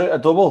a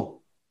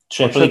double?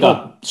 Triple. He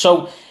got.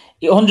 So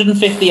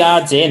 150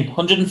 yards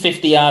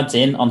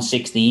in on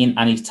 16,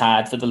 and he's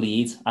tied for the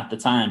lead at the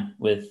time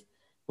with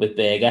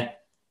Berger.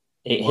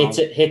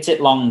 Hits it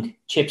long,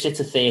 chips it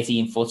to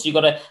 13 foot. So you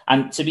got to,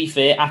 and to be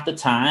fair, at the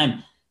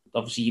time,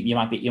 obviously you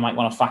might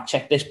want to fact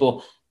check this,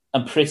 but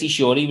I'm pretty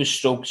sure he was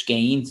strokes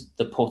gained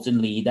the putting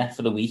leader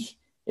for the week.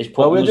 His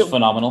putting was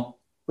phenomenal.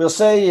 We'll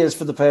say he is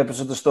for the purpose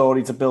of the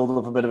story to build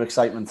up a bit of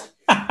excitement.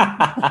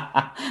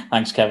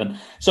 Thanks, Kevin.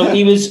 So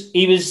he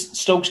was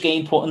strokes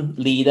gained putting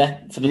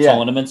leader for the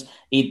tournament.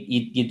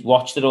 You'd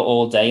watched it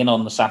all day, and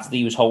on the Saturday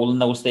he was holding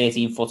those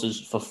 13 footers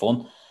for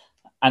fun,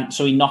 and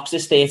so he knocks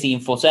this 13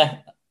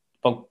 footer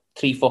about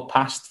 3 foot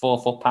past,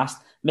 4 foot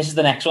past. Misses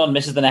the next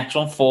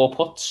one, 4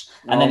 putts,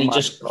 and then he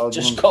just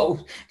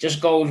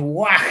goes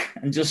whack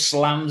and just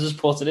slams his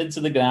putter into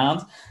the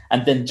ground,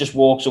 and then just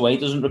walks away,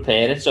 doesn't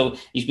repair it. So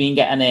he's been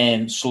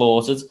getting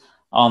slaughtered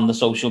on the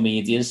social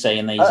media,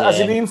 saying that has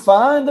he been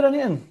fined or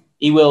anything?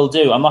 He will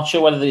do. I'm not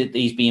sure whether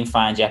he's being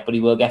fined yet, but he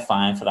will get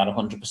fined for that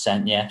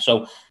 100%. Yeah,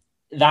 so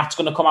that's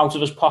going to come out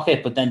of his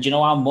pocket. But then, do you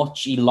know how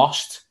much he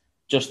lost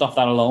just off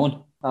that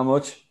alone? How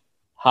much?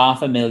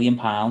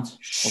 £500,000.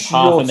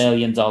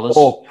 $500,000.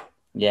 Up.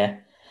 Yeah.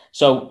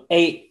 So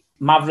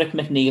Maverick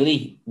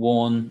McNeely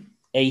won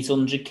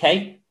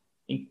 800k.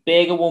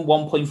 Berger won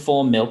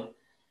 1.4 mil.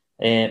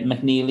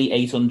 McNeely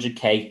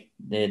 800k,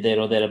 there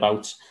or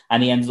thereabouts,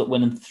 and he ended up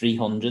winning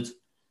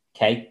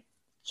 300k.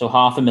 So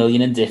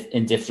 $500,000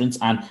 in difference,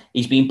 and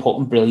he's been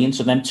putting brilliant.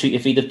 So them two,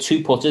 if he'd have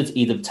two putted,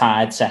 he'd have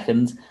tied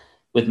second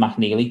with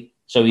McNeely.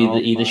 So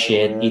he'd have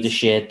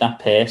shared that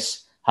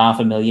purse,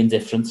 $500,000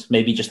 difference,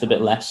 maybe just a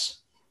bit less.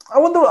 I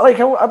wonder,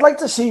 I'd like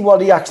to see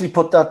what he actually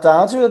put that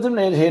down to. I didn't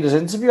really hear his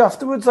interview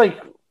afterwards. A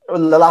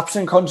lapse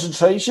in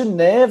concentration,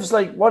 nerves.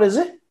 What is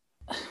it?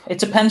 It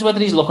depends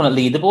whether he's looking at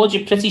leaderboards.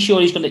 You're pretty sure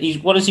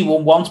what has he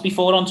won once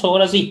before on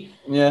tour, has he?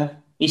 Yeah.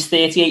 He's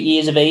 38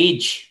 years of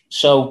age,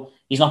 so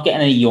he's not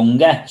getting any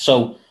younger.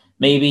 So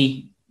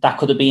maybe that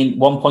could have been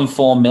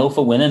 1.4 mil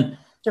for winning.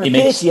 Yeah,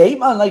 38,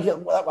 man.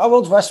 How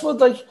old's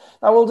Westwood?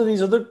 How old are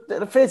these other?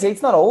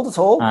 38's not old at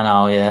all. I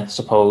know, yeah. I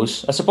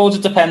suppose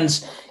it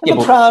depends. In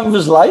the prime of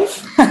his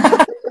life.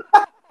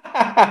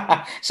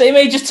 Same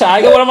age as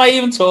Tiger. What am I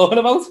even talking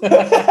about?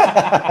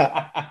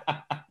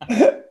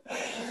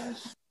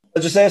 I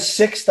just say a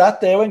 6 that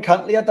day when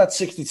Cantley had that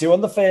 62 on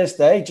the first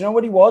day. Do you know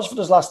what he was for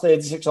those last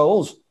 36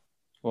 holes?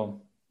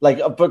 Well,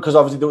 because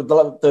obviously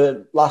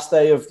the last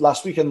day of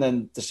last week and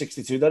then the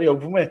 62 that he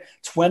opened with,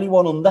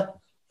 21 under.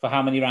 For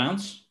how many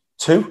rounds?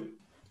 2.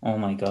 Oh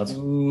my God.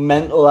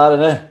 Mental, that,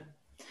 isn't it?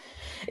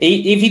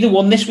 If he'd have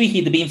won this week,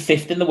 he'd have been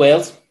 5th in the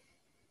world.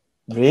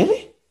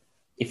 Really?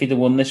 If he'd have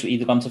won this week,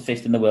 he'd have gone to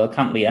 5th in the world,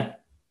 Cantley, yeah?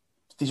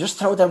 they just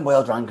throw them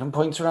world ranking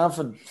points around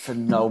for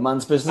no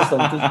man's business,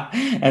 don't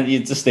they? And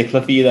it's a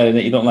stickler for you though,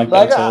 that you don't like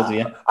that at all, do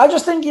you? I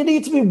just think you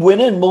need to be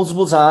winning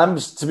multiple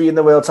times to be in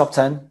the world top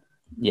 10.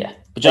 Yeah,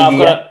 but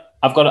Joe,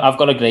 I've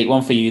got a great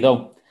one for you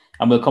though,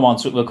 and we'll come on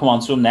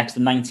to him next. The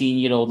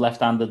 19-year-old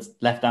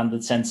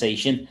left-handed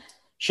sensation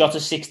shot a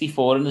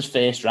 64 in his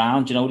first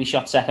round. Do you know what he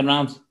shot second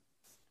round?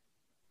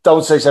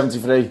 Don't say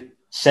 73.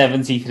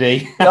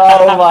 73.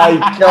 Oh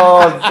my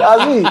God,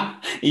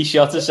 has he? He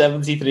shot a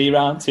 73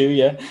 round too.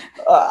 Yeah.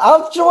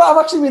 I've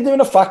actually been doing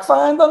a fact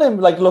find on him,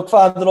 like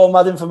finding all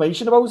mad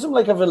information about him,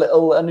 like of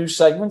a new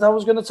segment I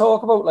was going to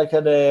talk about, like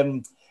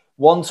a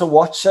one to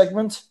watch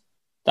segment.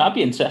 That'd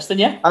be interesting,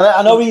 yeah. And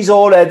I know he's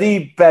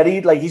already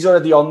buried, like he's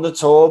already on the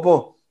tour,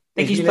 but I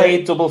think he's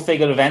played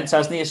double-figure events,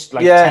 hasn't he?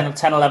 Like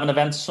 10, 11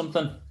 events or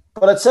something.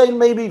 But I'd say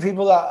maybe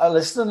people that are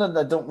listening and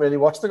that don't really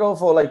watch the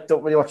golf or like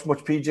don't really watch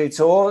much PGA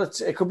Tour,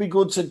 it could be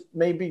good to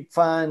maybe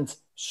find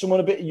someone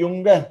a bit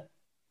younger.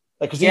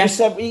 Like,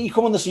 because he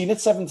come on the scene at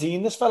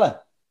 17, this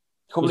fella.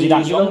 Was he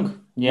that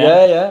young?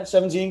 Yeah.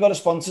 17, got a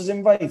sponsor's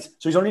invite.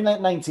 So he's only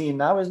 19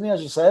 now, isn't he,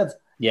 as you said?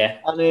 Yeah.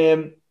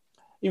 And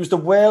he was the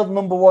world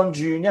 #1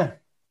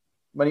 junior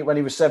when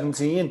he was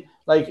 17.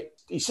 Like,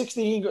 he's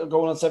 16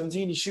 going on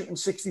 17. He's shooting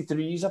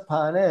 63s at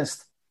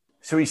Pinehurst.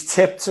 So he's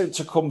tipped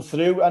to come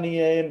through, and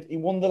he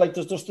won the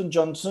Dustin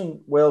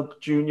Johnson World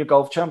Junior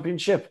Golf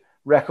Championship,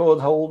 record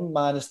holding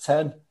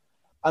 -10.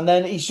 And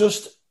then he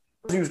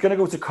was going to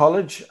go to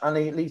college, and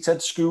he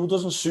said school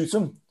doesn't suit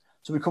him.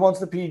 So we come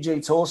onto the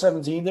PGA Tour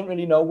 17, didn't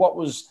really know what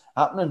was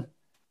happening,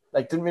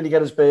 like didn't really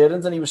get his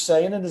bearings. And he was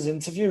saying in his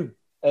interview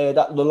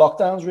that the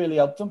lockdowns really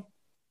helped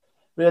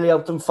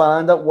him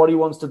find out what he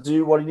wants to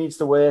do, what he needs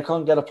to work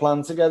on, get a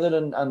plan together,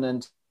 and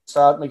then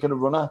start making a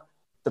run at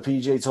the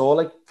PGA Tour,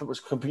 like if it was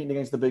competing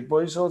against the big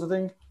boys sort of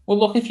thing. Well,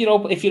 look, if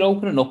you're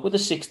opening up with a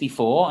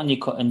 64 and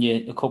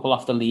you're a couple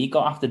off the league,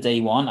 got after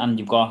day one, and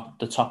you've got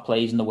the top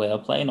players in the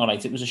world playing, all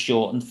right, it was a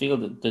shortened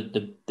field.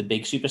 The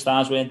big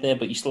superstars weren't there,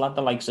 but you still had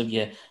the likes of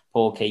your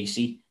Paul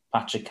Casey,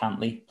 Patrick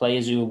Cantley,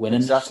 players who were winning.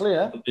 Exactly,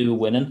 yeah. Who were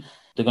winning.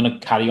 They're going to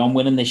carry on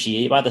winning this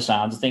year by the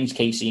sounds of things.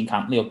 Casey and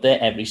Cantley up there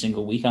every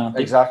single week, aren't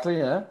they? Exactly,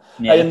 yeah.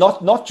 And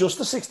not just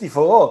the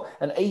 64,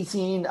 an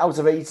 18 out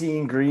of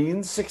 18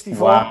 greens,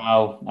 64.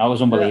 Wow, that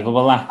was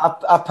unbelievable. Yeah.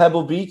 At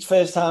Pebble Beach,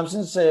 first time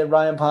since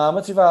Ryan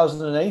Palmer,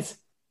 2008.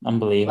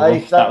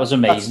 Unbelievable. That was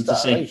amazing to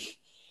see.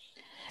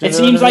 It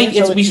seems like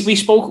we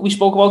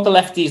spoke about the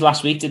lefties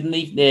last week, didn't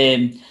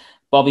we?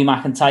 Bobby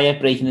McIntyre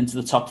breaking into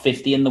the top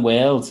 50 in the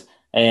world.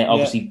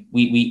 Obviously,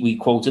 we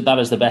quoted that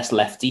as the best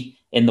lefty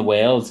in the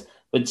world.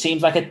 But it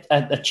seems like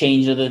a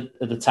change of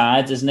the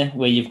tides, isn't it?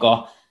 Where you've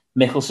got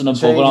Mickelson and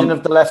Bubba on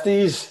of the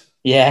lefties.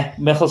 Yeah,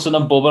 Mickelson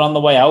and Bubba on the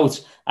way out,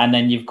 and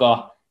then you've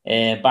got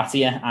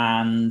Bhatia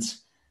and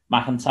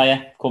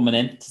McIntyre coming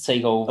in to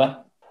take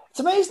over.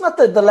 It's amazing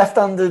that the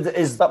left-handed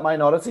is that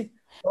minority,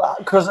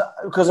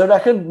 because I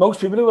reckon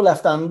most people who are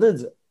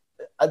left-handed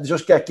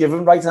just get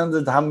given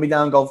right-handed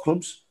hand-me-down golf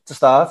clubs to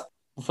start.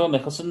 Phil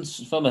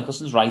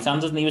Mickelson's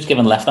right-handed, and he was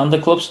given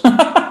left-handed clubs.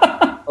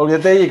 Oh yeah,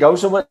 there you go.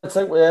 So it's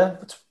like,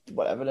 it's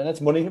whatever, then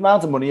it's money,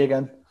 amount of money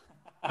again.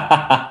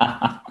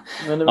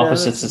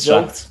 Opposites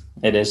attract.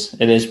 It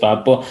is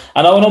bad, but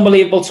I know an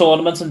unbelievable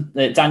tournament,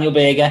 and Daniel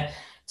Berger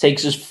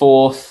takes his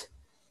 4th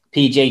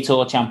PGA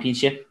Tour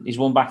championship. He's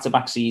won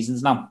back-to-back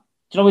seasons now.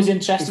 Do you know what's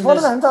interesting? He's one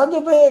of them,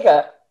 Daniel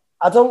Berger.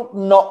 I don't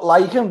not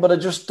like him, but I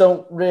just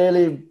don't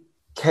really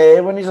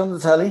care when he's on the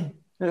telly.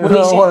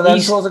 Well, one of them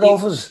sort of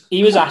golfers.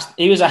 He was asked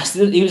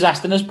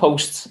in his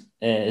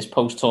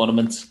post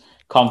tournament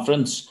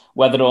conference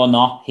whether or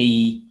not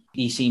he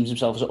seems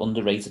himself as an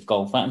underrated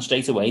golfer, and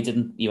straight away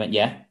he went,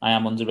 yeah, I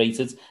am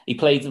underrated. He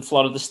played in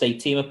Florida State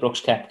team at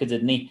Brooks Koepka,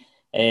 didn't he?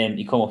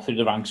 He come up through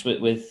the ranks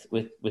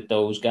with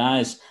those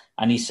guys,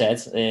 and he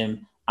said,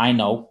 I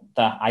know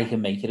that I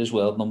can make it as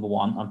world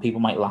 #1, and people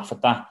might laugh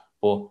at that,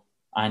 but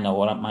I know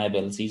what my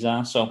abilities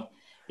are. So,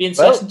 be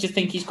interesting. Do you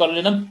think he's got it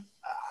in him?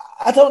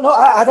 I don't know.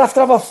 I'd have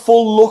to have a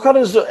full look at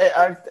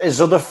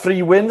his other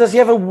 3 wins. Has he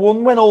ever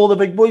won when all the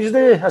big boys are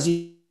there? Has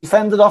he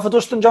fended off a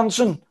Dustin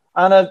Johnson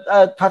and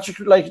Patrick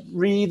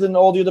Reed and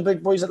all the other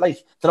big boys? I don't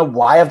know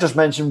why I've just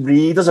mentioned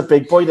Reed as a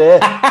big boy there.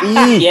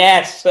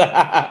 Yes.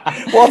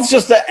 What's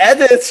just the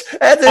edit?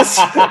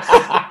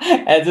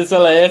 Edit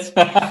alert.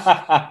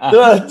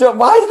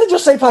 Why did they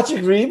just say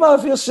Patrick Reed, man?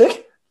 I feel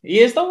sick.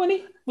 He is, though, isn't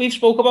he? We've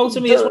spoke about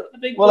him. He is one of the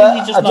big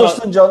ones.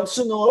 Dustin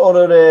Johnson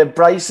or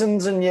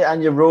Bryson's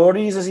and your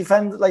Rory's, as he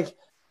fended.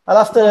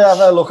 I'll have to have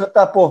a look at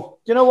that. But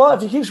you know what?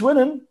 If he keeps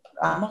winning,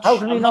 how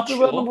can he not be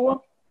world #1?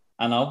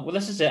 I know. Well,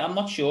 this is it. I'm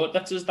not sure.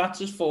 That's his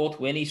 4th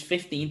win. He's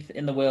 15th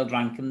in the world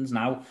rankings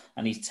now,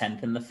 and he's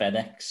 10th in the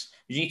FedEx.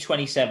 He's only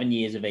 27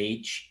 years of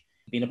age.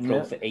 Been a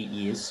pro for 8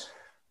 years.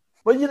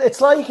 Well,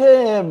 it's like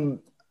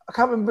I can't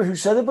remember who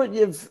said it, but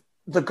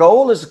the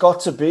goal has got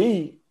to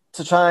be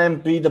to try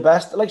and be the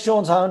best. Like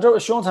Sean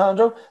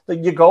Townsend,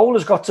 your goal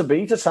has got to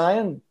be to try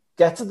and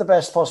get to the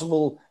best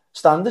possible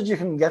standard you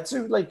can get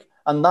to.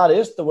 And that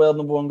is the world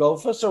 #1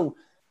 golfer. So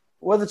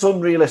whether it's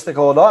unrealistic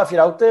or not, if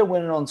you're out there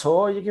winning on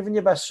tour, you're giving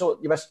your best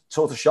sort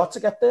of shot to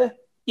get there.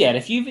 Yeah,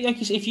 if you've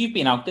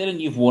been out there and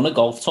you've won a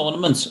golf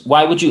tournament,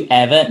 why would you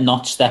ever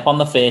not step on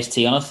the first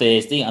tee on a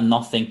Thursday and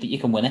not think that you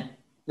can win it?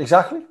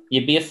 Exactly.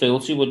 You'd be a fool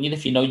to, wouldn't you,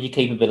 if you know your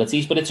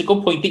capabilities? But it's a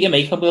good point that you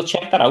make, and we'll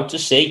check that out to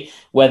see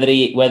whether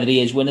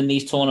he is winning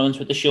these tournaments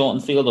with the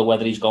shortened field or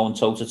whether he's going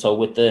toe to toe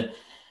with the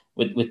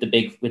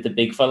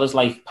big fellas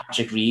like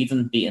Patrick Reed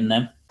and beating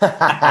them. Do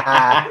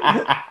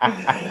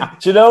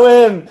you know?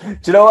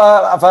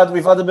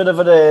 We've had a bit of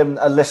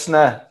a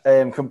listener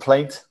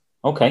complaint.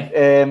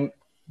 Okay.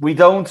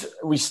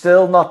 We're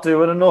still not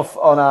doing enough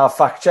on our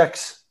fact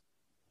checks.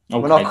 Okay.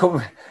 We're not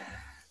coming,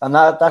 and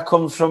that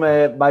comes from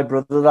my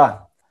brother.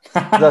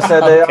 I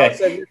said, Okay. I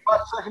said,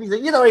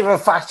 you don't even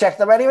fact check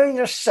them anyway.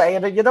 You're just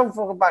saying it. You don't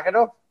fucking back it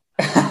up.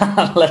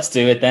 Let's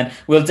do it then.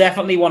 We'll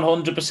definitely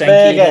 100%.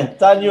 Berger,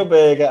 Daniel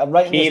Berger. I'm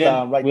writing this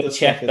down. We'll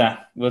check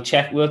that. We'll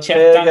check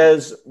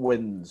Berger's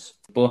wins.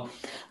 But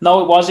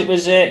no, it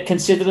was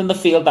considering the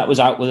field that was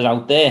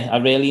out there. I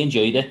really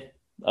enjoyed it.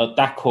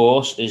 That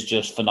course is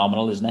just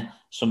phenomenal, isn't it?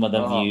 Some of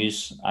the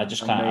views, I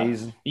just can't.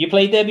 Amazing. You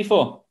played there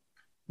before?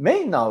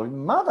 Me? No,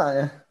 mad,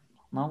 aren't you?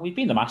 No, we've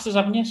been the Masters,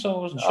 haven't you? So I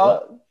wasn't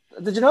sure.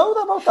 Did you know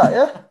about that?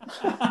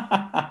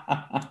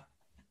 Yeah.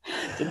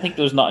 Didn't think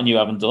there was nothing you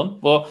haven't done,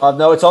 but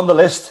no, it's on the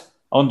list.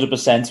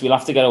 100%. We'll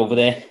have to get over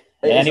there.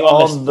 It's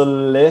on the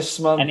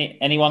list, man.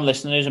 Anyone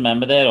listening who's a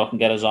member there or can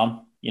get us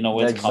on, you know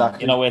where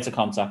to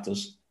contact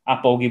us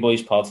at Bogey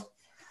Boys Pod.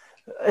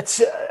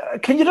 It's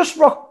can you just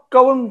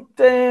go and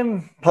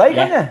play?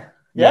 Yeah. Can you?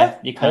 Yeah,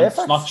 you can. Perfect.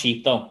 It's not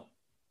cheap though.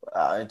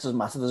 It doesn't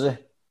matter, does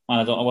it?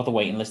 And I don't know what the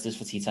waiting list is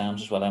for tee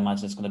times as well. I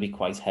imagine it's going to be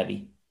quite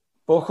heavy.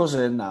 Book us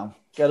in now.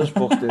 Get us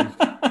booked in.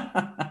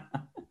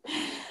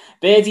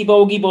 Birdie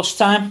bogey bus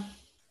time.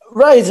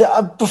 Right.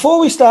 Before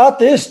we start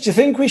this, do you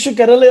think we should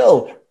get a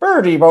little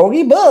birdie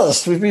bogey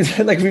bust? We've been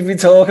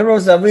talking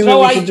about that. We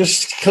should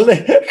just clip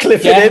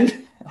it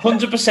in.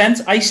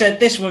 100%. I said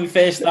this when we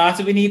first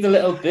started. We need a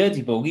little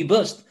birdie bogey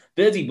bust.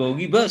 Birdie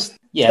bogey bust.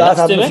 Yeah, start let's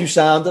do having it. a few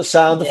sound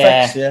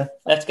effects. Yeah.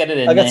 Let's get it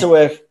in. I get to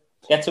work.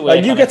 You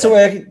get to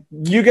work.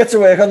 You get to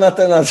work on that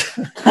then, lads.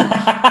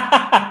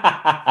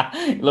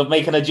 You love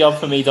making a job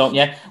for me, don't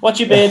you? What's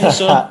your birdie,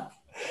 son?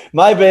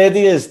 My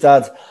birdie is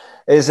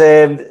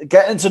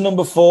getting to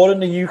number 4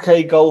 in the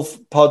UK golf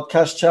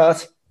podcast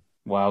chart.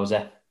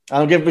 Wowza.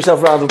 I'll give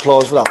myself a round of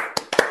applause for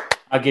that.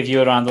 I'll give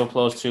you a round of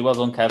applause too. Well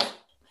done, Kev.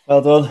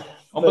 Well done.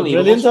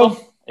 Unbelievable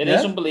stuff. It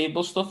is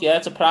unbelievable stuff. Yeah,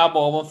 it's a proud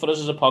moment for us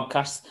as a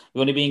podcast.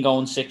 We've only been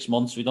going 6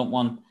 months. We don't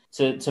want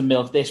to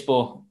milk this,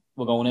 but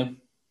we're going in.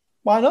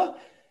 Why not?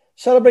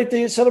 Celebrate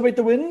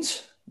the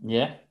wins.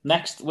 Yeah.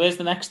 Where's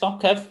the next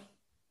stop, Kev?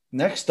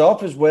 Next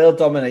stop is world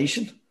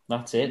domination.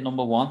 That's it,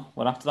 number 1.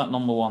 We're after that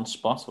number 1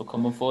 spot. We're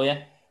coming for you.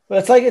 Well,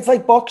 it's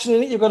like boxing,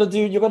 isn't it? You've got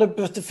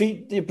to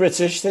defeat the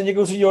British, then you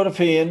go to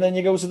European, then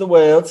you go to the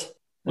world.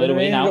 Where are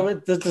we now?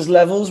 There's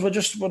levels. We're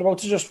about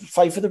to just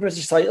fight for the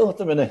British title at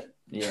the minute.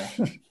 Yeah.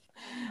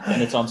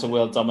 And it's on to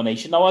world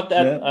domination. No,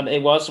 and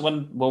it was when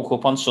I woke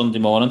up on Sunday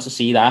morning to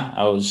see that.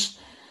 I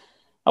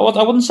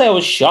wouldn't say I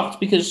was shocked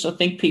because I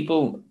think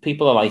people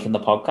are liking the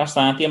podcast,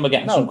 aren't they? And we're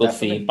getting some good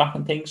feedback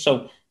and things.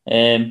 So,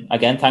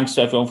 again, thanks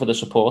to everyone for the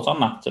support on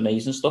that. It's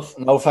amazing stuff.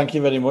 No, thank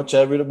you very much.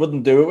 We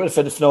wouldn't do it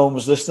if no one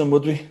was listening,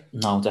 would we?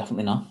 No,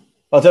 definitely not.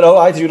 I don't know.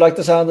 I do like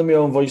the sound of my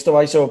own voice,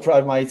 though. So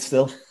I might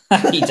still.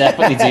 You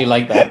definitely do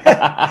like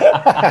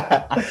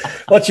that.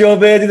 What's your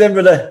birdie then,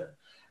 brother?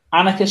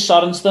 Annika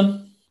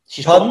Sorenstam.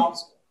 She's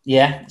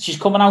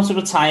coming out of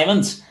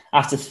retirement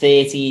after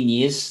 13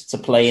 years to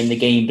play in the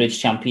Cambridge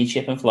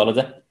Championship in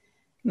Florida.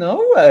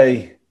 No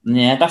way.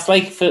 Yeah, that's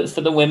like for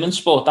the women's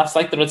sport. That's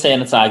like the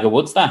return of Tiger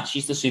Woods.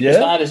 She's the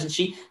superstar, isn't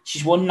she?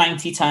 She's won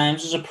 90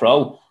 times as a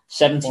pro,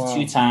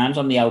 72 times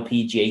on the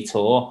LPGA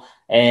tour,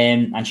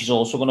 and she's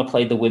also going to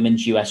play the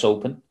Women's US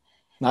Open.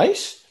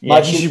 Nice. Yeah,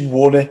 imagine she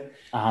won it.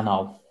 I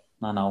know.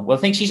 Well, I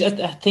think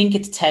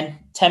it's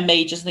 10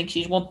 majors. I think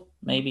she's won.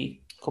 Maybe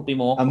could be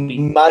more.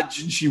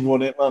 Imagine she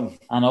won it, man.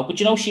 I know, but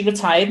she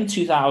retired in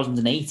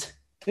 2008.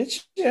 Did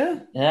she? Yeah.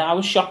 Yeah, I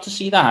was shocked to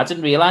see that. I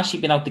didn't realise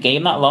she'd been out the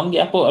game that long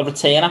yet, but a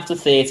return after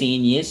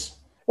 13 years.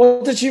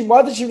 Why did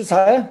she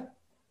retire?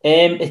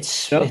 It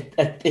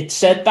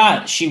said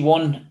that she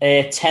won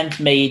a 10th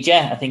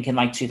major, I think in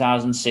like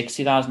 2006,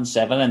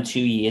 2007, and 2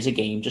 years a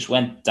game just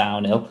went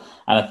downhill.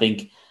 And I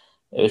think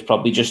it was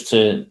probably just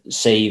to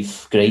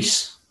save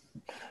grace.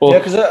 But,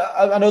 because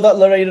I know that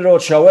Lorena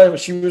Ochoa,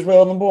 she was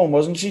world number 1,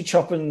 wasn't she?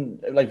 Chopping,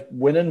 like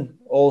winning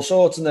all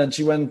sorts, and then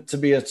she went to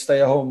be a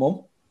stay-at-home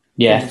mum.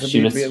 Yeah,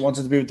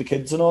 wanted to be with the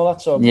kids and all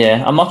that. So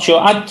yeah, I'm not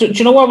sure. Do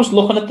you know what I was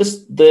looking at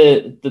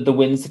the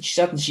wins that she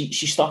said, and she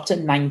stopped at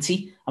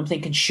 90. I'm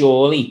thinking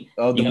surely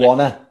you're going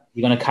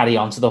to carry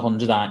on to the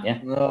 100, aren't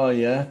you? Oh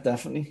yeah,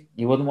 definitely.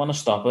 You wouldn't want to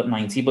stop at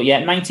 90, but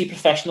yeah, 90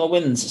 professional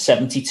wins,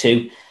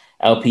 72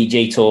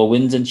 LPGA Tour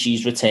wins, and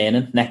she's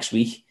returning next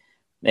week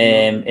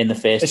in the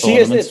first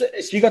tournament.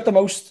 Has she got the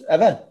most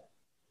ever?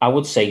 I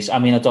would say. I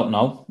mean, I don't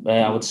know.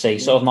 I would say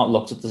so. I've not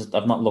looked at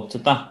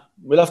that.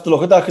 We'll have to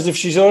look at that, because if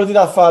she's already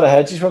that far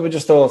ahead, she's probably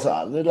just thought,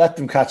 let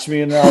them catch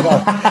me. And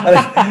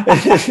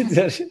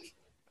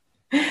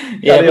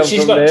yeah, but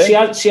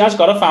she has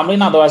got a family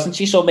now, though, hasn't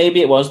she? So maybe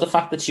it was the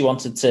fact that she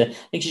wanted to. I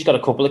think she's got a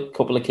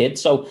couple of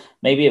kids, so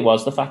maybe it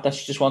was the fact that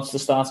she just wants to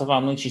start a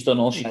family. She's done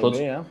all she could.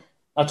 Yeah.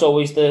 That's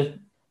always the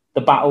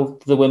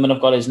battle the women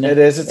have got, isn't it? It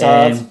is. It's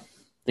hard.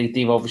 They're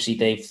the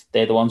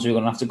ones who are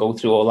going to have to go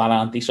through all that,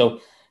 aren't they? So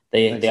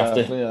they have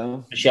to. Yeah.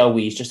 Michelle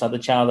Wee's just had a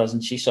child,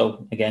 hasn't she?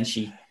 So again,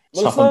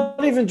 Well, it's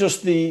not even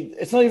just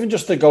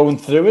the going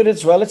through it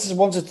as well. It's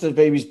once the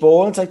baby's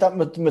born, it's like that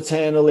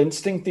maternal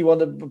instinct. You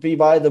want to be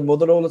by the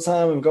mother all the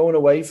time and going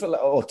away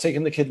or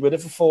taking the kid with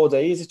it for 4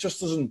 days. It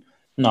just doesn't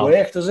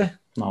work, does it?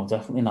 No,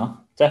 definitely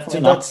not. Definitely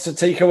not. That's to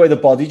take away the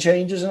body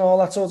changes and all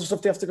that sort of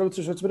stuff they have to go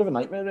through. So it's a bit of a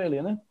nightmare, really,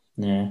 isn't it?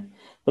 Yeah.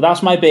 But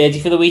that's my birdie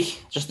for the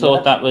week. Just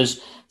thought that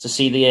was to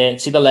see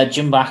the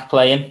legend back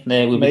playing.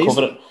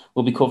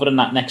 We'll be covering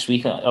that next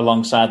week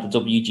alongside the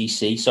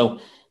WGC. So.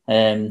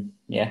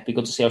 Yeah, be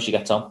good to see how she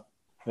gets on.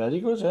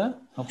 Very good, yeah.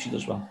 Hope she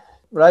does well.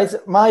 Right,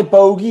 my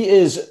bogey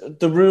is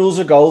the rules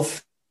of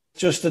golf.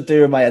 Just to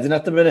do in my head in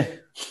at the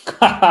minute.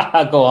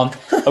 Go on.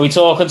 Are we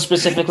talking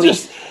specifically?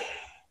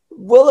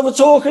 Well, we're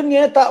talking,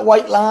 that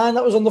white line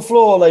that was on the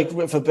floor, like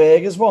for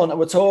Berger's one. And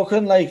we're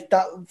talking like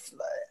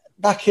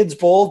that kid's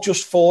ball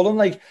just falling,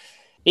 like.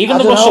 Even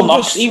the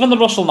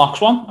Russell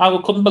Knox one,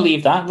 I couldn't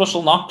believe that.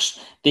 Russell Knox,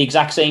 the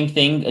exact same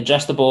thing,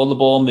 addressed the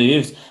ball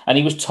moved, and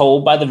he was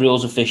told by the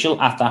rules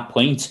official at that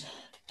point,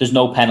 there's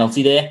no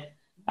penalty there.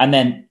 And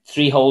then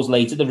 3 holes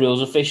later, the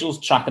rules officials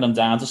tracking him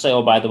down to say,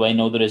 oh, by the way,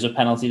 no, there is a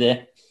penalty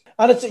there.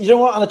 And it's,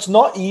 and it's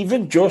not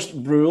even just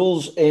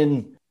rules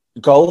in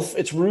golf,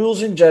 it's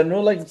rules in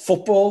general, like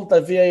football, the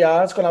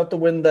VAR's gone out the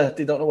window,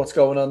 they don't know what's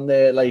going on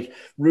there, like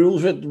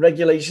rules with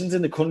regulations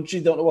in the country,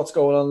 don't know what's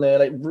going on there,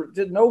 like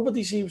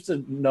nobody seems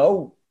to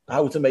know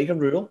how to make a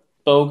rule.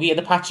 Bogey,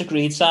 the Patrick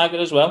Reed saga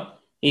as well.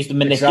 He's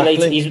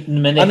manipulated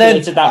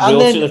that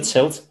rule to the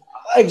tilt.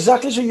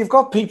 Exactly, so you've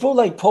got people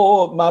like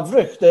poor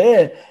Maverick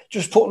there,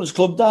 just putting his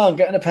club down,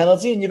 getting a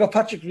penalty, and you've got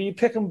Patrick Reed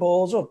picking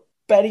balls up,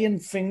 burying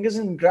fingers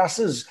in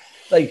grasses,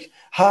 like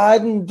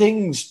hiding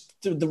things.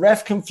 The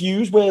ref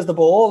confused, where's the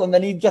ball, and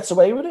then he gets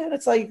away with it. And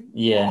it's like,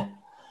 yeah.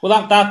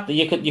 Well, that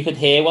you could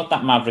hear what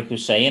that Maverick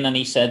was saying, and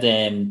he said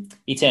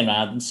he turned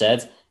around and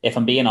said, "If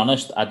I'm being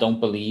honest, I don't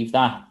believe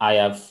that I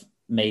have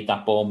made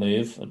that ball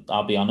move.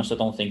 I'll be honest, I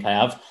don't think I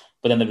have."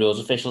 But then the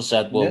rules official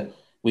said, "Well,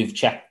 we've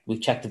checked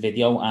the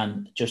video,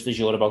 and just as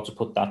you're about to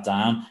put that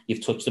down,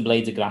 you've touched the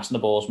blades of grass and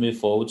the ball's moved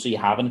forward, so you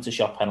haven't. It's a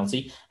shot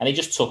penalty." And he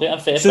just took it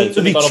and fair play.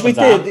 So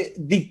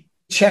they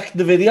checked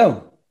the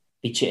video.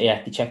 They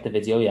checked the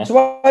video, yeah. So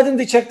why didn't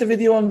they check the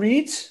video on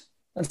Reed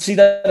and see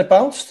that it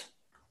bounced?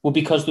 Well,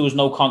 because there was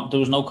no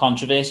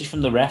controversy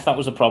from the ref. That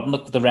was the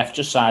problem. The ref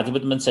just sided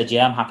with them and said,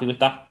 "Yeah, I'm happy with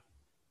that."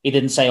 He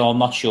didn't say, "Oh, I'm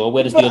not sure."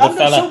 Whereas the other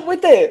fella, so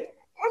with it,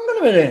 hang on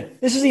a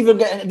minute.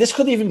 This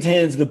could even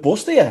turn into the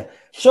bust here.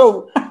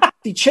 So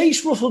they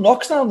chased Russell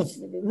Knox down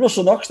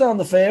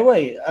the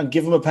fairway and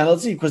give him a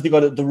penalty because they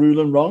got the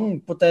ruling wrong.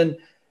 But then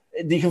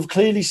they can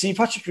clearly see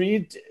Patrick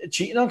Reed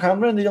cheating on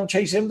camera, and they don't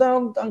chase him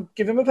down and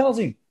give him a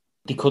penalty.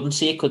 They couldn't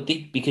see it, could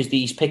they? Because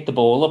he's picked the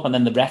ball up, and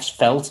then the refs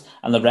felt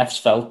that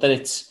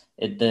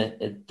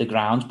the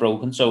ground's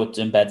broken, so it's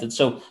embedded.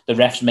 So the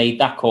refs made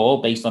that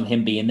call based on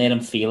him being there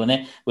and feeling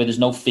it, where there's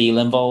no feel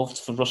involved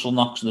for Russell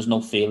Knox and there's no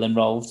feel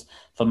involved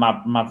for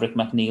Maverick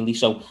McNeely.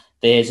 So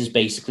theirs is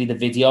basically the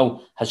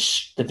video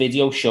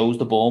shows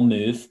the ball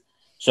move.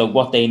 So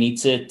what they need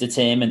to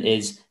determine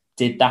is,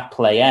 did that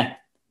player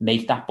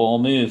make that ball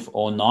move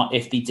or not?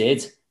 If they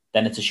did,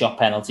 then it's a shot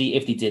penalty.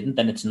 If they didn't,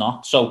 then it's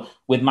not. So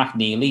with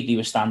McNeely, they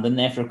were standing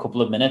there for a couple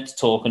of minutes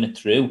talking it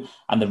through,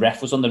 and the ref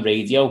was on the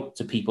radio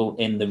to people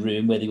in the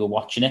room where they were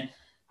watching it.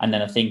 And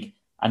then I think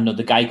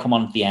another guy come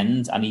on at the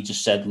end, and he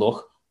just said,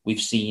 "Look,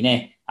 we've seen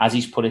it." As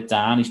he's put it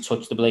down, he's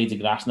touched the blades of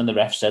grass, and then the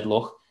ref said,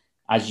 "Look,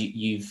 as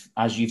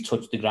you've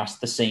touched the grass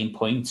at the same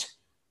point,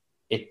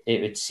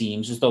 it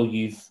seems as though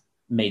you've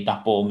made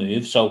that ball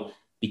move." So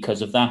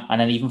because of that,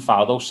 and then even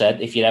Faldo said,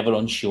 "If you're ever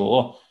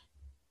unsure,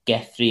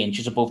 get 3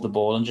 inches above the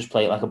ball and just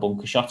play it like a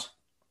bunker shot."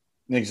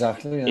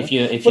 Exactly. Yeah. If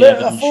you're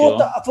ever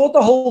unsure. I thought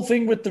the whole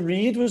thing with the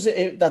Reed was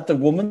that the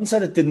woman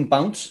said it didn't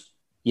bounce.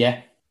 Yeah.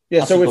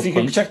 So if you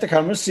could check the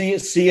camera, see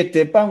it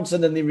did bounce,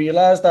 and then they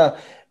realised that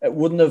it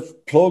wouldn't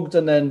have plugged,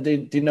 and then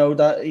they know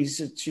that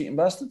he's a cheating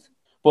bastard.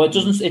 But it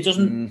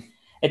doesn't.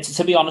 It's,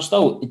 to be honest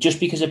though, just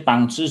because it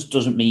bounces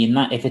doesn't mean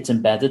that if it's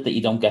embedded that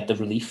you don't get the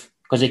relief,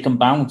 because it can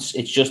bounce.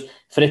 It's just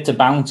for it to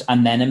bounce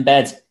and then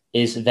embed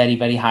is very,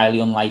 very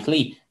highly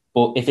unlikely.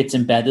 But if it's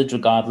embedded,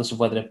 regardless of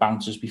whether it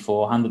bounces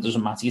beforehand, it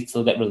doesn't matter. You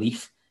still get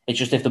relief. It's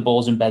just if the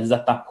ball's embedded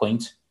at that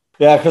point.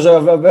 Yeah, because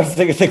I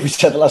think we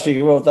said it last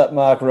week about that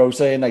Mark Rowe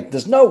saying, like,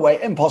 there's no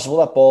way, impossible,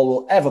 that ball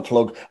will ever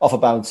plug off a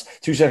bounce.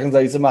 2 seconds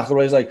later,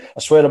 McIlroy's like, "I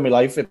swear on my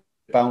life, it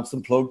bounced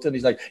and plugged." And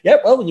he's like, "Yeah,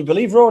 well, when you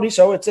believe Rory,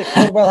 so it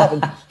could well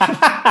happen."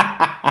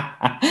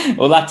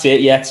 Well, that's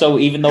it, yeah. So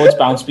even though it's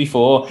bounced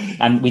before,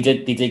 and they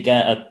did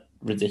get a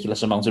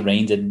ridiculous amount of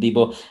rain, didn't they?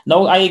 But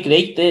no, I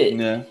agree.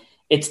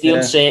 It's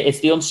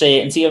the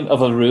uncertainty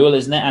of a rule,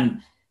 isn't it?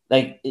 And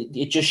like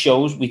it just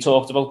shows. We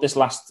talked about this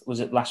last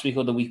week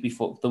or the week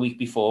before? The week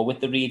before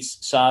with the Reeds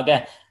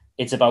saga.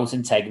 It's about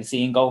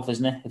integrity in golf,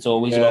 isn't it? It's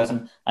always about,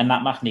 and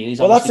that McNeely's.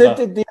 Well, that's it.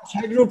 The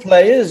integral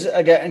players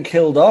are getting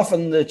killed off,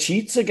 and the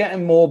cheats are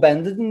getting more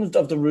bended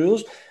of the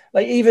rules.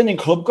 Like even in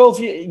club golf,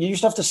 you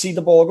used to have to see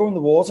the ball go in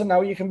the water.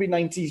 Now you can be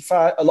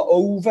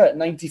over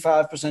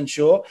 95%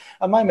 sure.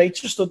 And my mate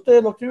just stood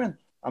there looking at me.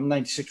 I'm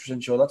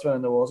 96% sure that's when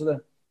in the water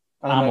there.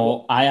 I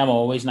am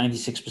always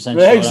 96% sure.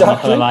 Yeah,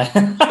 exactly. I'm not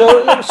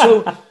gonna lie.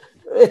 so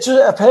it's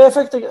a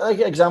perfect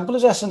example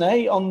is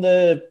SNA on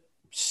the.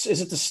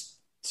 Is it the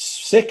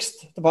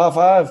 6th, the par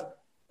 5?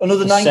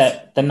 Another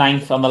 9th. The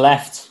 9th on the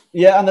left.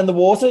 Yeah, and then the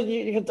water.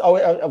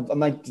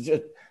 I'm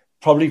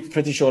probably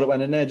pretty sure it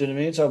went in there. Do you know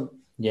what I mean? So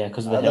yeah,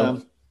 because of the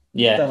hill.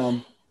 Yeah.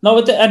 No,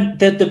 and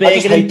the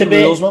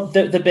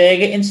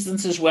Berger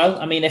instance as well.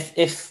 I mean, if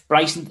that's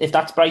Bryson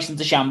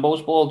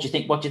DeChambeau's ball,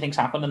 what do you think's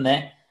happening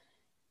there?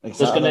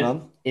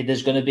 Exactly.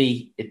 There's going to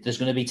be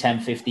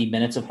 10-15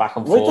 minutes of back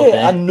and forth.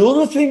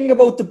 Another thing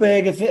about the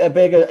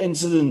Berger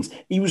incident,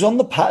 he was on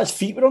the path. His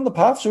feet were on the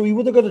path, so he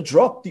would have got to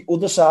drop the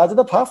other side of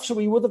the path. So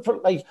he would have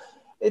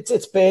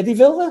it's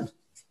Birdieville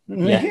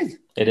then. Yeah,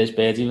 it is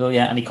Birdieville.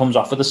 Yeah, and he comes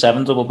off with a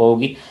 7 double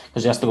bogey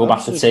because he has to go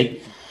back to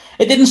tee.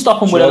 It didn't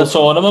stop him winning the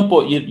tournament,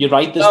 but you're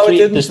right. There's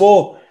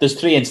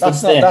 3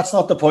 incidents there. That's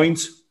not the point.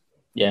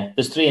 Yeah,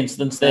 there's 3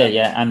 incidents there.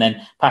 Yeah, and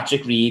then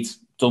Patrick Reed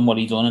done what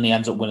he done, and he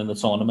ends up winning the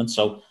tournament.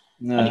 So,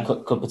 and he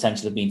could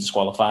potentially have been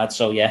disqualified.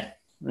 So, yeah.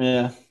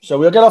 So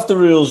we'll get off the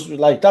rules.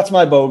 Like that's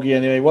my bogey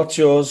anyway. What's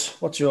yours,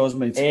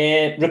 mate?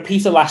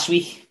 Repeat of last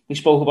week we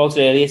spoke about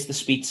earlier. It's the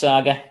Speed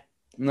saga.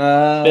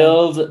 Nah.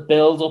 Build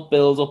up.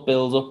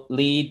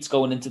 Leeds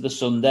going into the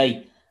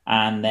Sunday,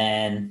 and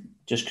then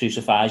just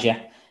crucifies you.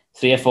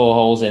 3 or 4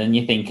 holes in, and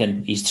you're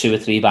thinking he's 2 or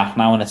 3 back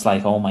now, and it's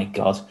like, oh my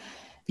god.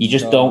 You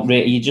just don't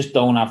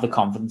have the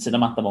confidence in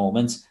him at the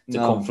moment to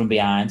come from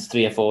behind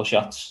 3 or 4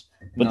 shots.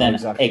 But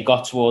it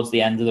got towards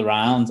the end of the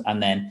round,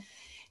 and then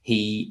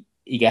he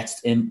gets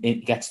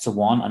to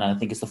 1, and I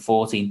think it's the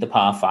 14th, the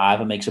par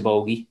 5, and makes a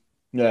bogey.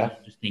 Yeah,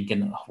 just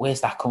thinking,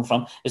 where's that come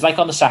from? It's like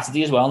on the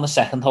Saturday as well. On the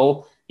second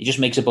hole, he just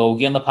makes a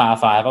bogey on the par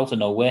 5 out of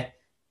nowhere.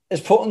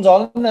 His putting's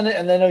on, and then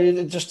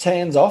it just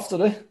turns off,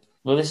 doesn't it?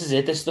 Well, this is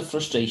it. This is the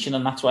frustration,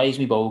 and that's why he's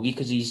my bogey,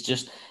 because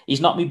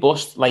he's not me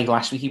bust. Like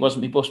last week, he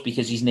wasn't me bust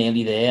because he's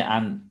nearly there,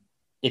 and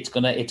it's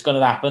gonna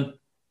happen.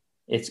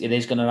 It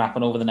is gonna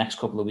happen over the next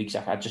couple of weeks.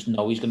 I just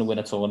know he's gonna win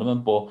a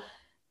tournament, but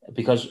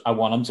because I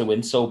want him to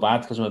win so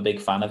bad, because I'm a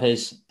big fan of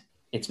his,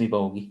 it's me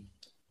bogey.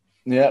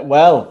 Yeah,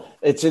 well,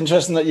 it's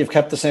interesting that you've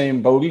kept the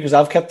same bogey, because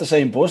I've kept the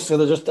same bust.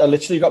 So I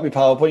literally got my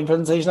PowerPoint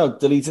presentation out,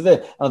 deleted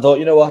it, and I thought,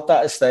 you know what,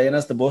 that is staying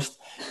as the bust.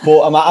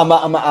 But I'm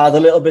add a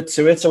little bit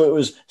to it. So it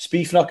was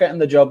Spieth not getting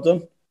the job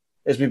done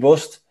is my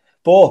bust.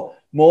 But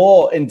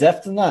more in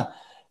depth than that,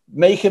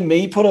 making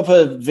me put up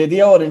a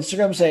video on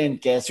Instagram saying,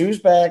 "Guess who's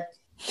back?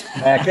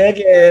 Back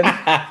again."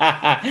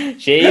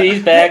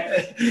 She's back.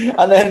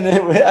 and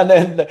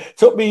then it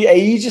took me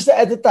ages to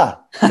edit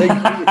that.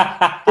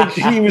 Think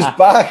he was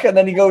back, and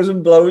then he goes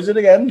and blows it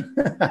again.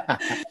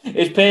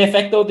 It's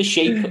perfect though. The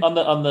shape on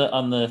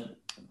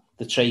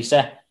the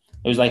tracer,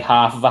 it was like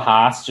half of a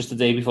heart just the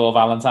day before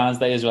Valentine's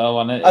Day as well,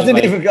 wasn't it? I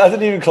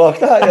didn't even clock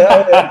that.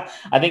 Yeah.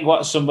 I think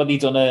somebody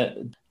done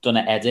an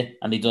edit,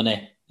 and they done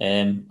it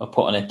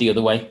putting it the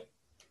other way.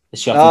 The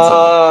shot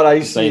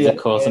I see. The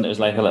cut, and it was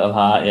like a little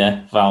heart,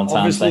 Valentine's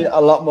Obviously, Day. A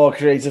lot more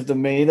creative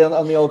than me than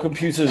on the old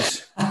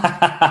computers.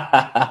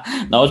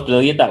 No, it's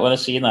brilliant. That when I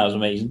seen that was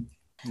amazing.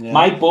 Yeah.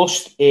 My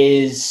bust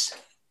is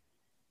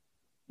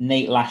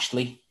Nate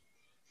Lashley.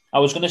 I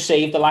was going to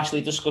save the Lashley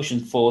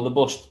discussion for the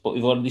bust, but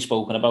we've already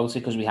spoken about it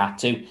because we had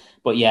to.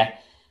 But yeah,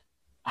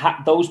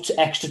 those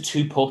extra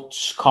 2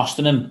 putts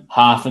costing him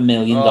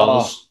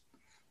 $500,000.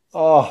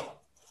 Oh.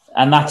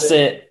 And that's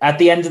it. At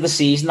the end of the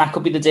season, that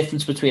could be the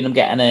difference between him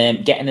getting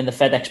in the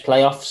FedEx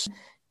playoffs,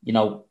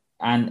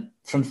 and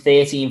from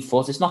 13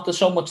 foot, it's not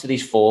so much that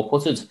he's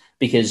 4-putted,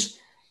 because,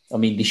 I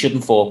mean, they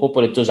shouldn't 4-putt,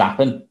 but it does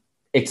happen.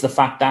 It's the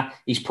fact that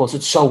he's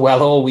putted so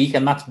well all week,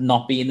 and that's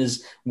not being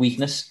his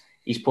weakness.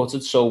 He's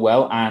putted so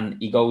well, and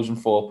he goes and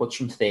 4-puts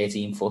from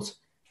 13 foot.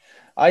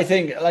 I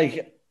think,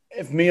 like,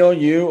 if me or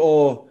you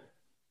or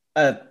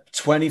a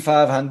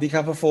 25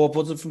 handicapper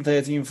 4-putted from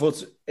 13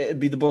 foot, it'd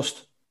be the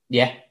bust.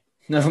 Yeah.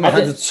 Never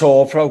mind the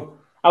Tour Pro.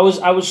 I was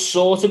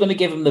sort of going to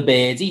give him the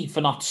birdie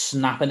for not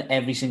snapping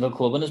every single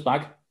club in his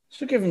bag.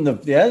 Should give him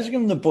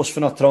the bust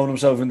for not throwing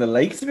himself in the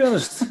lake, to be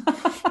honest.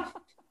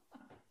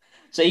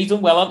 So he's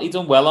done well on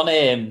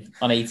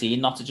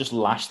 18, not to just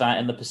lash that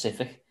in the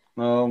Pacific.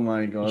 Oh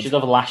my god! He should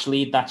have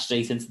Lashley'd that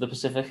straight into the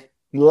Pacific.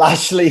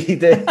 Lashley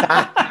did.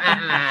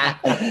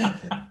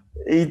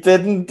 He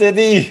didn't, did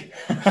he?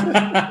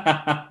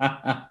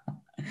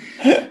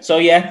 So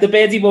yeah, the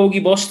birdie bogey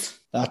bust.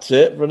 That's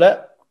it,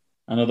 brother.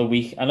 Another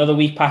week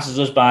passes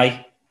us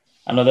by.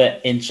 Another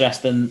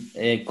interesting,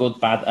 good,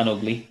 bad, and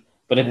ugly.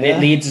 But it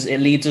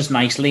leads us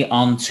nicely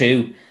on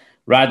to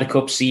Ryder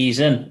Cup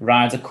season,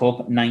 Ryder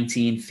Cup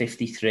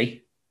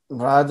 1953.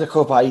 Ryder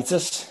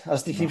Cup-itis,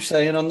 as they keep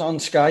saying on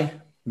Sky.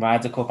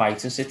 Ryder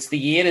Cup-itis. It's the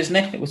year, isn't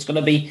it? It's going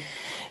to be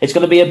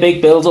a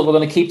big build-up. We're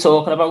going to keep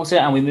talking about it,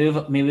 and we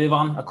move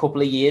on a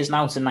couple of years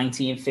now to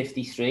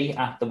 1953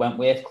 at the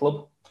Wentworth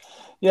Club.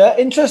 Yeah,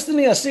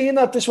 interestingly, I've seen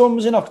that this one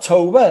was in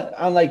October,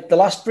 and like the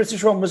last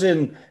British one was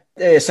in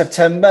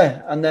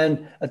September, and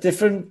then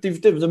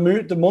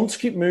the months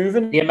keep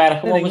moving. The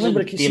American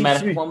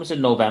one was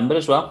in November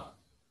as well.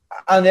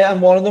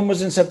 And one of them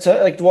was in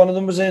September. Like one of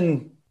them was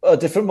in a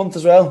different month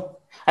as well.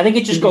 I think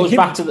it just goes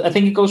back to. I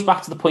think it goes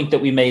back to the point that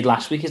we made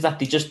last week, is that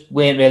they just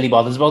weren't really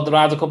bothered about the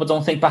Ryder Cup. I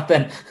don't think back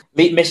then,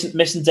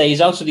 missing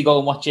days out, so they go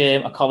and watch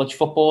a college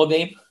football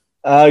game.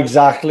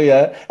 Exactly.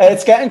 Yeah,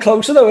 it's getting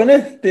closer though,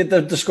 isn't it?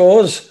 The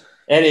scores.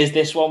 It is.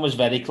 This one was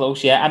very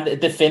close, yeah,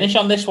 and the finish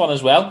on this one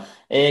as well.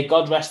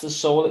 God rest his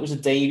soul. It was a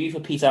debut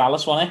for Peter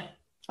Alice, wasn't it?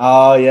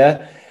 Oh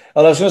yeah.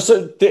 Well, I was going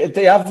to say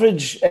the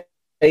average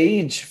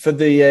age for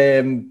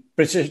the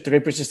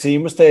Great British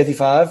team was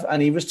 35,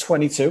 and he was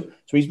 22.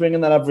 So he's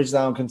bringing that average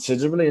down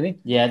considerably, isn't he?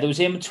 Yeah, there was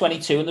him at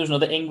 22, and there was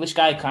another English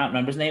guy. I can't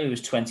remember his name. He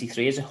was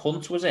 23. Is it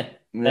Hunt? Was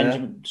it? Yeah.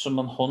 Benjamin,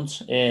 someone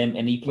Hunt,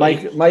 and he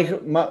played. Mike,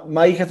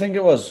 I think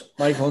it was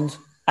Mike Hunt.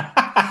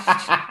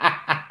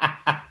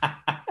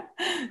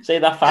 Say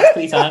that fact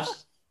 3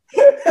 times.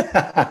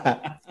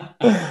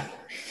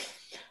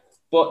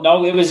 But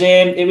no, it was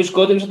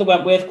good. It was at the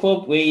Wentworth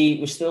Club. We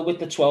were still with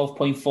the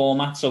 12-point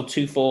format, so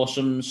 2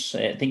 foursomes.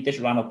 I think this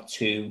ran up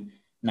to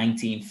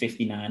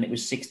 1959. It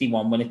was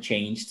 61 when it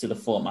changed to the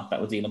format that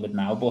we're dealing with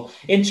now. But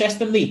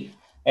interestingly,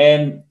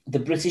 the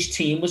British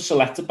team was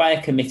selected by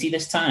a committee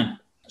this time.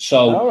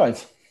 So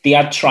they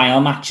had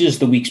trial matches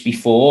the weeks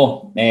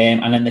before,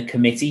 and then the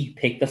committee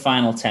picked the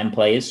final 10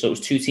 players. So it was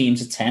 2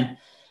 teams of 10.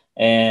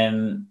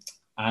 And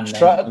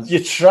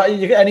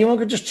anyone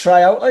could just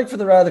try out like for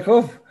the Ryder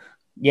Cup.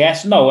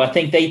 Yes, no, I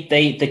think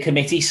the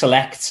committee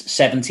selects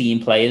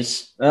 17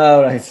 players.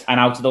 Oh, right. And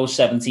out of those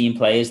 17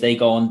 players, they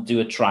go and do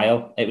a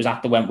trial. It was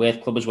at the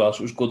Wentworth Club as well, so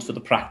it was good for the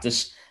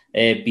practice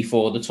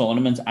before the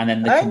tournament. And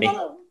then the committee...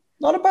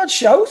 Not a bad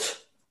shout.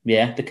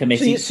 Yeah, the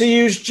committee... So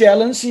you use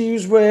gelling, so you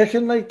use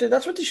working. Like,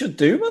 that's what they should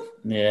do, man.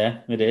 Yeah,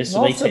 it is.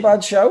 Not a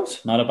bad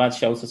shout. Not a bad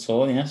shout at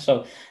all, yeah.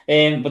 So,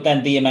 but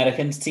then the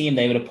Americans team,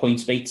 they were a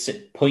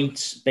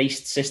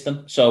points-based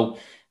system. So...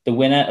 the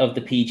winner of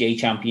the PGA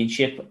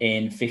Championship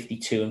in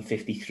 52 and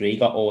 53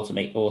 got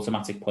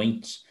automatic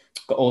place.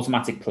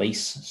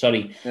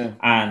 Yeah.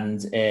 And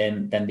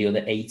then the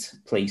other 8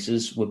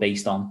 places were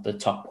based on the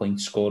top point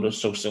scorers.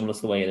 So similar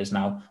to the way it is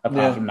now.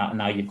 Apart from that,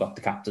 now you've got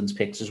the captain's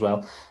picks as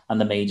well, and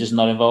the majors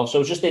not involved. So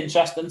it's just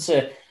interesting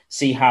to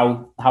see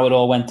how it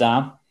all went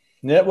down.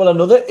 Yeah. Well,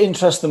 another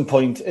interesting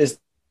point is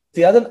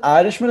they had an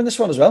Irishman in this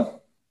one as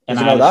well. Did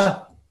you know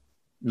that?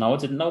 No, I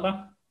didn't know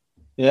that.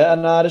 Yeah,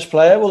 an Irish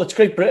player. Well, it's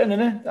Great Britain,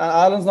 isn't it?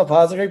 Ireland's not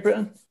part of Great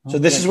Britain. So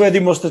this is where they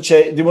must have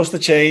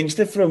changed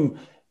it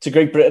to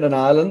Great Britain and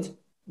Ireland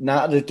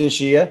this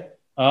year.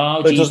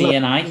 Oh,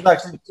 GBNI.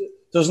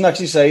 Doesn't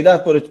actually say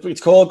that, but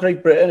it's called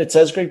Great Britain. It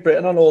says Great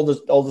Britain on all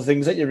the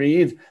things that you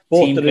read.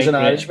 But there is an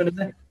Irishman in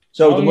there.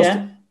 So there must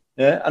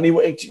and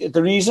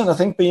the reason I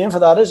think being for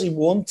that is he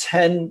won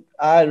 10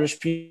 Irish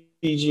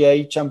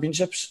PGA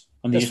championships.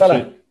 And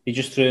he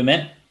just threw him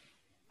in.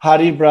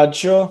 Harry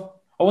Bradshaw.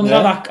 I wonder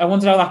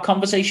how that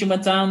conversation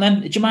went down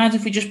then. Do you mind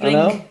if we just bring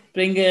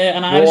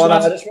an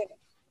Irishman?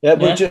 Yeah,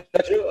 but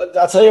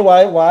I'll tell you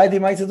why they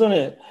might have done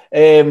it.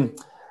 In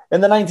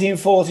the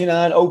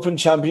 1949 Open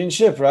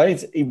Championship,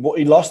 right, he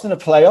lost in a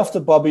playoff to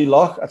Bobby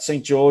Locke at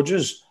St.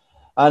 George's.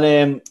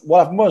 And what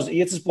happened was he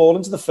hit his ball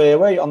into the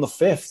fairway on the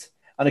 5th,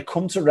 and it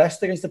come to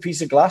rest against a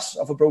piece of glass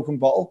off a broken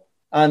bottle.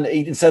 And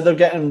instead of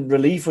getting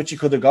relief, which he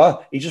could have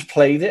got, he just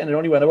played it, and it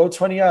only went about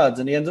 20 yards,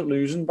 and he ended up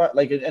losing, but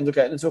it ended up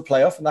getting into a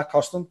playoff, and that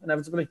cost him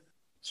inevitably.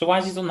 So why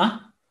has he done that?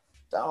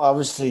 Oh,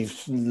 obviously,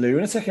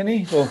 lunatic, isn't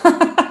he? But...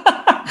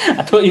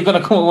 I thought you were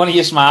going to come with one of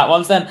your smart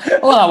ones then.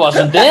 Oh, I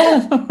wasn't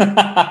there.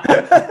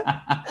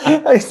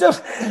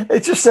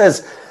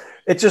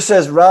 It just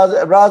says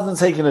rather than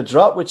taking a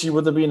drop, which he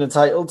would have been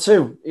entitled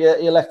to, he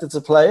elected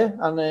to play it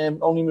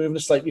and only moving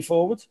it slightly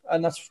forward,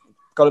 and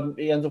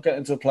he ended up getting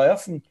into a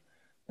playoff and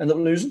ended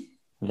up losing.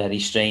 Very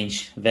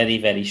strange. Very,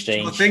 very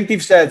strange. So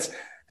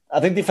I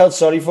think they felt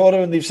sorry for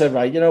him, and they've said,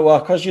 right, you know what,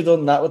 because you've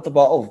done that with the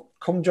bottle,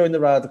 come join the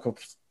Ryder Cup.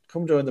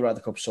 Come join the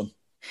Ryder Cup, son.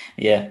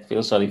 Yeah,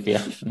 feel sorry for you.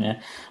 Yeah,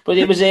 but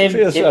it was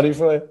sorry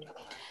for you.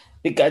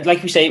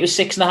 Like we say, it was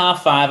 6.5,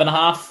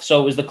 5.5.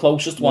 So it was the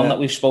closest one that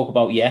we've spoke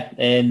about yet.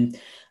 And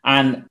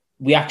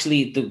we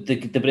actually,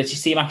 the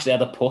British team actually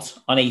had a putt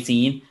on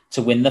 18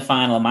 to win the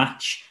final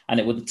match, and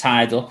it would have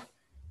tied up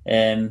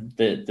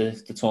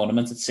the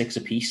tournament at 6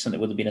 apiece, and it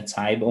would have been a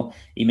tie. But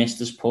he missed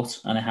his putt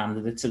and he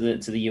handed it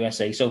to the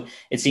USA. So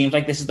it seems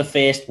like this is the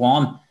first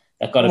one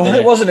that got a bit.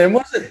 It wasn't him,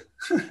 was it?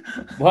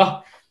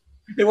 What?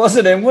 It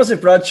wasn't him, was it,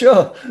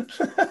 Bradshaw?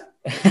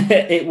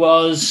 It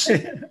was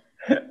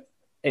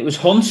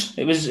Hunt.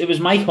 It was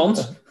Mike Hunt.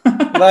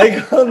 Mike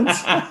Hunt.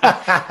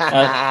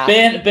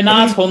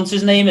 Bernard Hunt,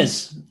 his name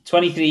is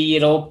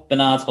 23-year-old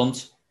Bernard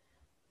Hunt.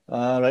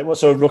 Right. Well,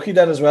 so a rookie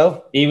then as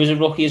well? He was a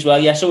rookie as well,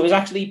 yeah. So it was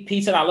actually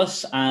Peter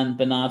Alice and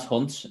Bernard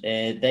Hunt.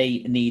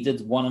 They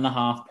needed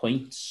 1.5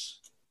 points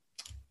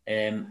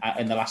in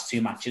the last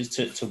 2 matches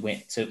to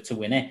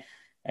win it.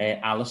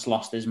 Alice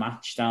lost his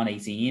match down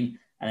 18,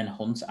 and then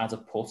Hunt had a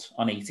putt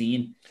on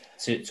 18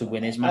 to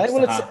win his match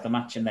to half the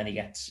match, and then he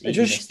gets... It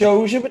just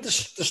shows you with the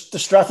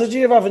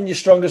strategy of having your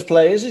strongest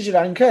players as your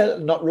anchor,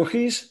 not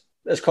rookies,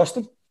 has cost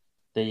them.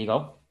 There you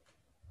go.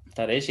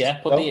 That is,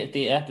 yeah. But if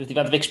they've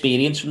had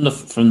experience from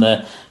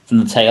the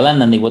tail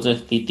end, then they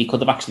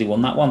could have actually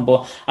won that one.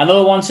 But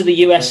another one to the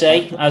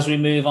USA as we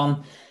move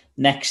on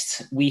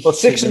next week. But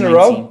 6 in a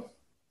row.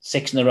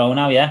 6 in a row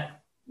now, yeah.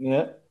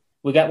 Yeah.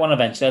 We'll get one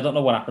eventually. I don't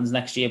know what happens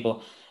next year,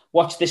 but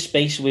watch this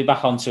space. We'll be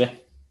back onto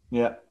it.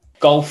 Yeah.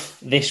 Golf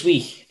this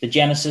week, the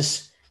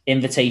Genesis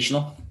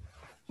Invitational.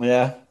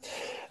 Yeah.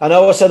 I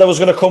know I said I was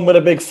going to come with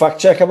a big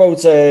fact check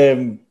about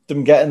them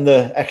getting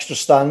the extra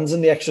stands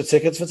and the extra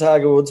tickets for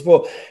Tiger Woods,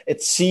 but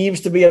it seems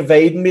to be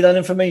evading me that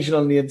information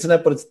on the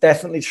internet, but it's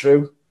definitely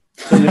true.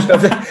 So you're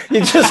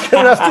just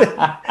going to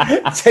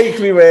have to take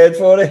me word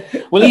for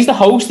it. Well, he's the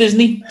host, isn't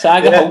he?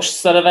 Tiger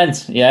hosts that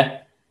event,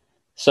 yeah.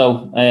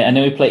 So I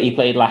know he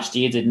played last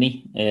year, didn't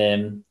he?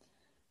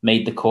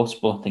 Made the cut,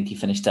 but I think he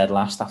finished dead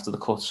last after the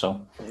cut.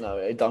 So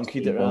no, he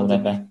donkeyed it around.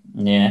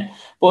 Yeah,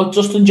 but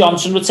Dustin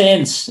Johnson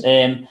returns.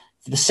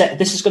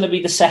 This is going to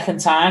be the second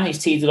time he's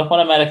teed it up on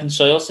American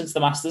soil since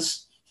the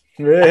Masters.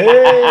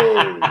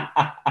 Hey.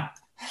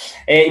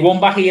 He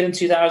won back here in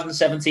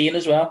 2017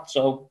 as well.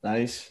 So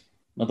nice.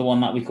 Another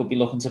one that we could be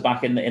looking to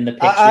back in the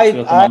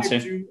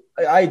picture.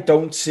 I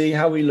don't see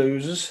how he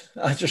loses.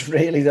 I just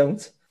really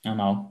don't. I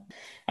know.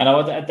 And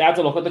I had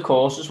to look at the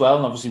course as well,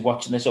 and obviously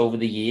watching this over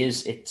the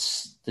years,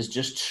 there's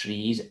just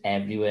trees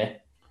everywhere.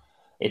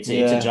 It's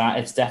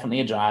definitely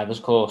a driver's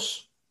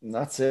course. And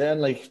that's it.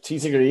 And like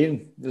Tita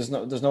Green, there's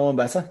no one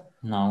better.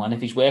 No, and if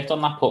he's worked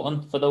on that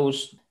putting for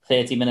those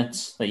 30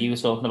 minutes that you were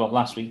talking about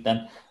last week,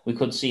 then we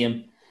could see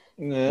him.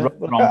 Yeah,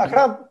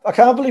 I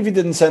can't believe he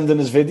didn't send in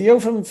his video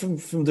from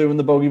doing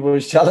the Bogey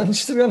Boys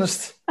challenge. To be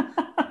honest,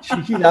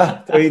 cheeky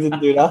that he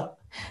didn't do that.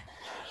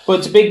 But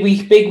it's a big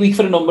week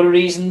for a number of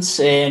reasons.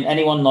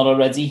 Anyone not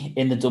already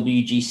in the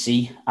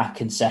WGC at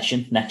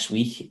concession next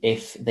week,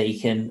 if they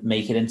can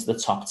make it into the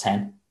top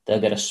 10,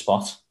 they'll get a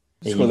spot.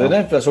 It's good,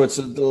 isn't it? So it's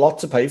a lot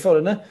to pay for,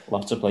 isn't it? A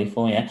lot to play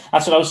for, yeah.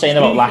 That's what I was saying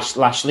about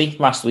Lashley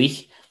last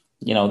week.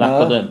 You know,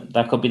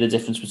 that could be the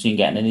difference between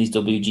getting in these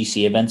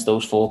WGC events,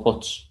 those 4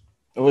 putts.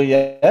 Well,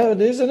 yeah, it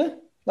is, isn't it?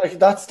 Like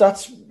that's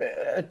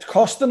it's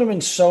costing him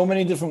in so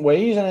many different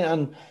ways,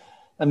 and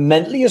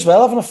mentally as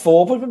well. Having a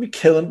 4-putt would be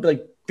killing,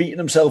 like beating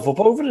himself up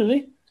over it, isn't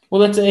he?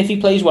 Well, if he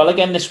plays well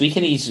again this week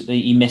and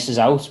he misses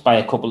out by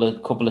a couple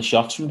of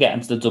shots from getting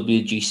to the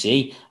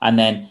WGC, and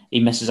then he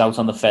misses out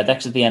on the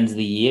FedEx at the end of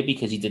the year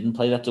because he didn't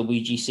play that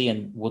WGC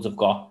and would have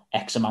got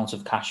X amount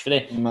of cash for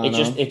it.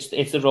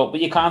 It's the road,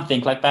 but you can't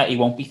think like that. He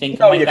won't be thinking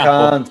like that.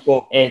 No, you can't.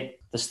 But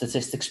the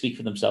statistics speak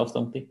for themselves,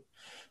 don't they?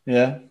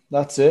 Yeah,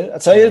 that's it. I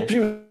tell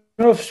you,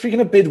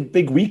 speaking of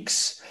big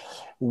weeks,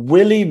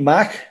 Willie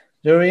Mack,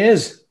 there he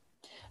is.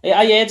 Yeah,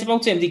 I heard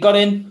about him. He got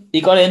in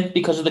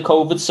because of the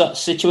COVID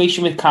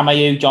situation with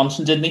Camille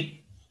Johnson, didn't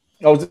he?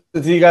 Oh,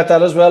 did he get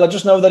that as well? I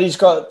just know that he's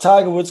got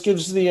Tiger Woods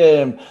gives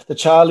the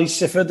Charlie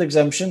Sifford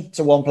exemption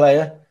to one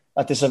player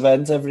at this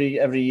event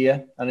every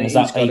year, and he's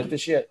got it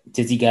this year.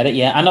 Did he get it?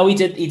 Yeah, I know he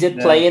did. He did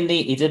play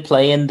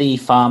in the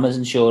Farmers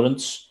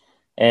Insurance,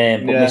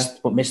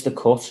 but missed the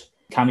cut.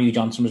 Camille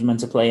Johnson was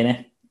meant to play in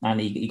it, and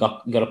he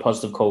got a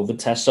positive COVID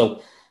test,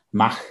 so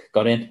Mack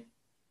got in.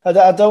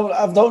 I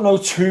don't know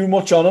too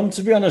much on him,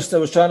 to be honest. I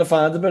was trying to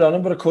find a bit on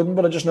him, but I couldn't.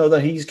 But I just know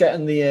that he's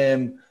getting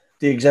the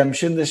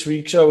exemption this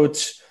week, so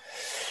it's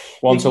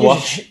one to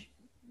watch.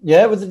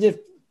 Yeah, but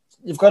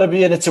you've got to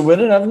be in it to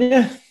win it, haven't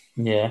you?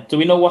 Yeah. Do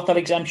we know what that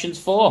exemption's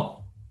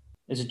for?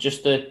 Is it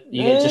just a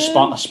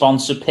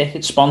sponsor pick?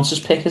 It's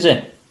sponsor's pick, is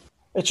it?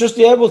 It's just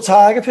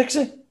Tiger picks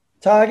it.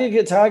 Tiger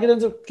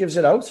gives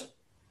it out.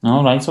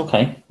 All right,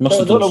 okay. I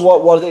don't know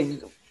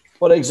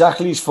what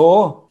exactly he's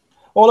for.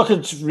 All I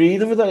could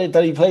read of it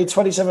that he played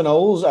 27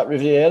 holes at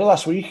Riviera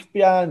last week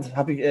behind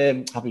Happy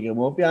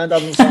Gilmore, behind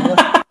Adam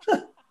Sandler.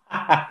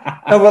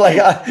 No,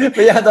 but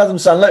behind Adam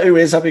Sandler, who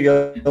is Happy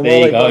Gilmore.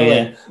 There you go,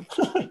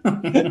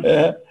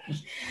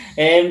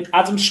 yeah.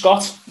 Adam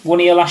Scott won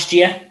here last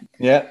year.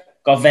 Yeah.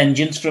 Got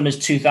vengeance from his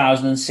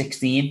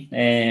 2016.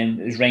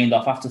 It was rained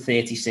off after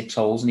 36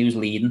 holes, and he was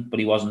leading, but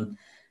he wasn't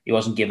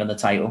given the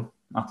title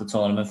after the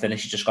tournament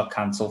finish. He just got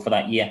cancelled for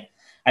that year.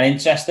 And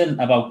interesting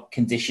about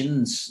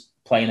conditions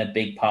playing a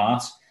big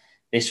part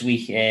this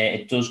week.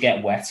 It does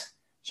get wet,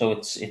 so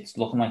it's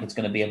looking like it's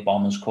going to be a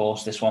bomber's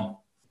course, this one.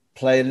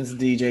 Playing into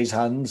DJ's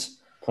hands,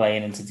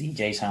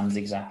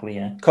 exactly,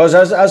 yeah. Because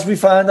as we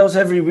find out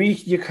every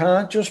week, you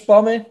can't just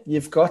bomb it.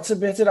 You've got to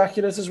bit it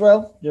accurate as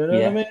well. You know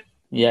what I mean?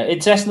 Yeah,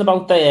 interesting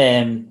about the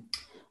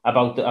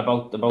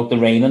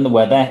rain and the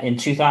weather. In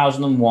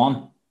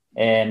 2001,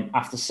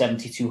 after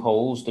 72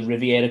 holes, the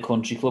Riviera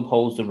Country Club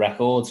holds the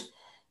record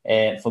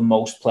for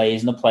most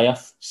players in the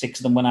playoff. 6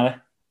 of them went at it.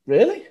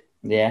 Really?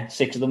 Yeah,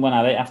 6 of them went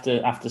at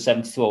it after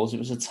 72 holes. It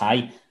was a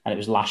tie, and it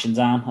was lashing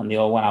down, and they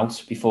all went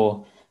out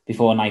before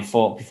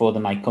nightfall, before the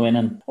night come in.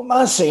 And well,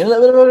 man, seeing a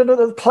little bit of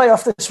the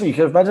playoff this week.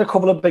 I've imagine a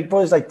couple of big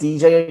boys like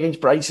DJ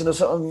against Bryson or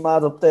something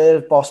mad up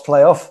there, boss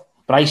playoff.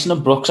 Bryson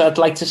and Brooks, I'd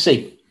like to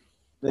see.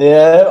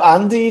 Yeah,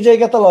 and DJ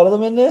get a lot of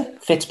them in there.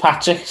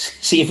 Fitzpatrick,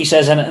 see if he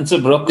says anything to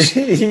Brooks.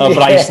 Or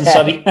Bryson,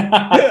 sorry.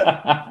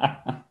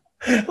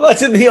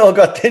 Imagine they all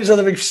got things on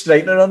the big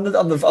straightener on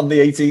the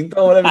 18th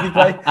or whatever they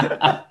play.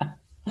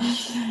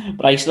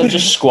 Bryson will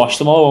just squash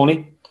them all, won't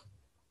he?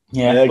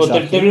 Yeah,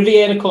 exactly. But the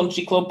Riviera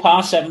Country Club,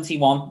 par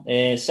 71,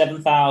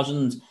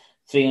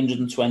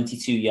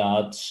 7,322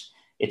 yards.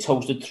 It's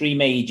hosted 3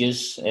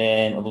 majors.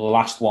 The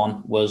last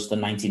one was the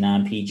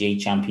 99 PGA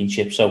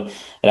Championship, so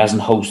it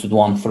hasn't hosted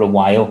one for a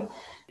while.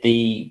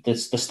 The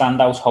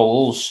standout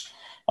holes,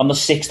 on the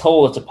 6th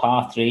hole, it's a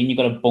par 3, and you've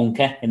got a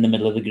bunker in the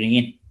middle of the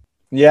green.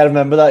 Yeah, I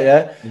remember that,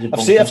 yeah.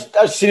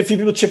 I've seen a few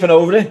people chipping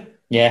over it.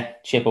 Yeah,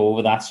 chip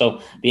over that. So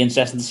it'll be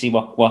interesting to see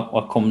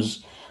what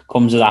comes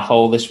of that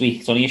hole this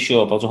week. It's only a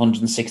short, about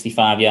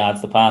 165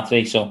 yards, the par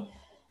 3, so...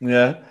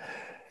 Yeah.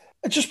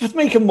 It's just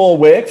making more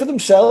work for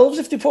themselves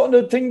if they put in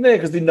a thing there,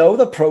 because they know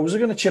the pros are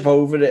going to chip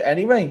over it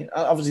anyway.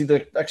 Obviously,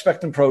 they're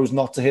expecting pros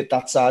not to hit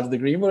that side of the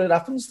green, but it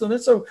happens, doesn't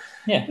it? So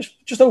yeah,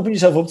 just open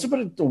yourself up to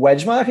put a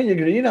wedge mark in your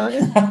green, aren't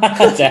you?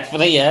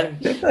 Definitely, yeah.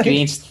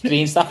 Green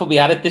staff will be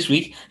at it this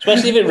week,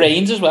 especially if it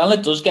rains as well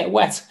and it does get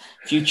wet.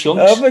 A few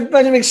chunks.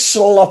 Imagine a big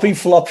sloppy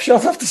flop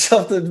shot off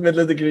the middle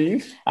of the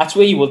green. That's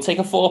where you would take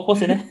a 4-putt,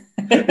 innit?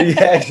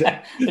 Yeah,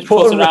 exactly. Just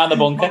put it around the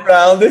bunker.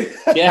 Around it.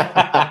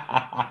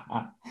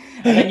 Yeah.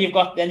 And then you've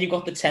got the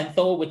 10th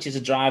hole, which is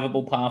a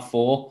drivable par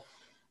 4,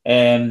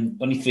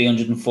 only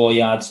 304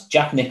 yards.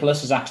 Jack Nicklaus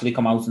has actually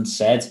come out and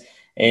said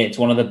it's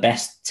one of the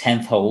best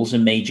 10th holes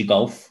in major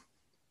golf.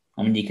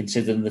 I mean, you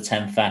consider the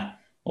 10th at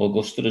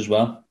Augusta as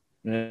well.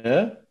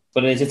 Yeah,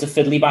 but it's a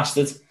fiddly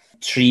bastard.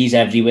 Trees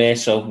everywhere,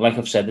 so like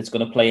I've said, it's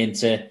going to play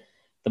into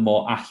the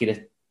more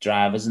accurate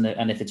drivers,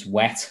 and if it's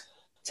wet,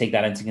 take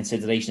that into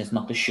consideration. It's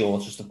not the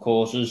shortest of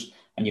courses,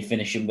 and you're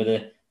finishing with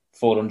a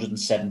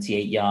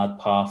 478-yard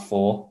par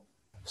 4.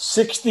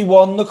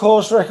 61 the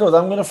course record.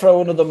 I'm going to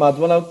throw another mad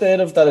one out there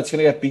of that it's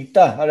going to get beat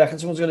that. I reckon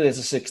someone's going to hit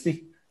a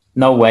 60.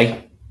 No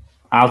way.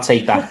 I'll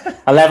take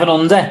that. 11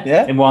 under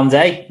in one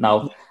day?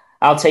 No.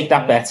 I'll take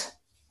that bet.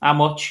 How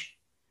much?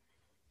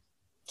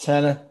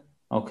 Tenner.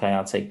 Okay,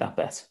 I'll take that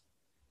bet.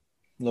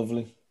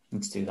 Lovely.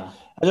 Let's do that.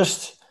 I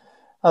just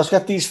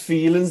got these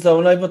feelings,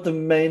 don't I? But they're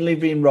mainly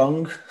being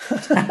wrong.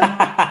 That's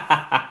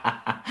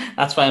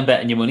why I'm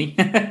betting your money.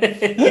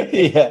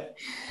 Yeah.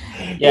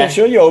 I'm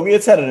sure you owe me a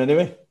tenner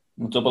anyway.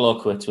 Double or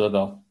quits, we'll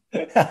go.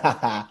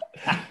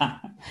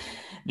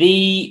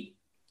 The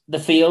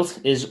field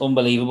is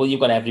unbelievable. You've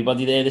got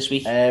everybody there this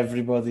week.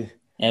 Everybody.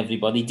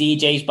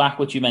 DJ's back,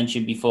 which you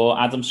mentioned before.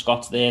 Adam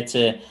Scott's there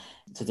to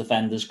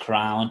defend his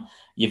crown.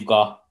 You've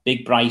got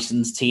Big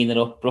Bryson's teeing it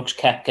up. Brooks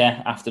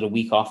Koepka after a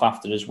week off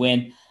after his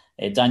win.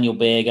 Daniel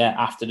Berger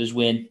after his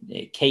win.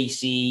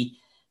 Casey,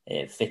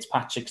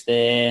 Fitzpatrick's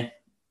there.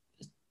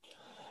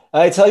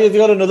 I tell you, they've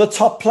got another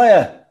top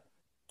player.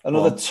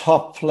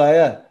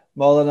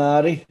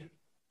 Molinari.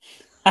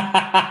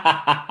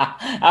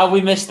 How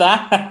we missed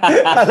that?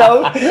 I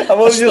know. I've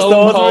only just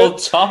Stone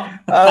cold top.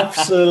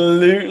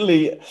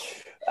 Absolutely.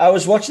 I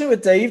was watching it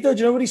with Dave, though. Do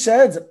you know what he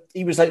said?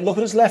 He was like, look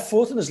at his left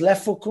foot, and his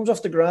left foot comes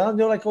off the ground.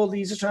 You know, like all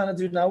these are trying to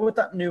do now with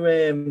that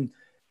new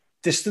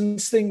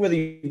distance thing where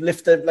he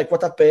lifted, like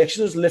what that Berger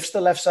does, lifts the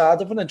left side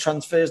up and then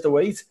transfers the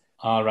weight.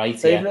 All right,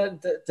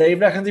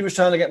 Dave reckons he was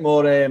trying to get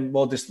more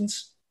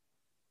distance.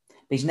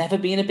 He's never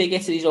been a big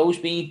hitter. He's always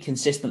been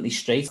consistently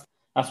straight.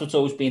 That's what's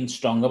always been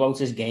strong about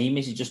his game,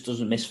 is he just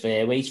doesn't miss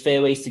fairways.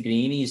 Fairways to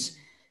green,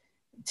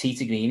 tee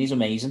to green, he's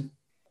amazing.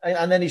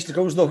 And then he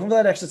goes looking for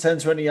that extra 10,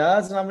 20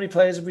 yards. And how many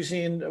players have we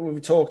seen,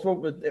 we've talked about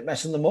with it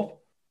messing them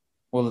up?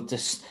 Well,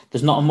 there's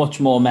not much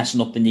more messing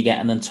up than you're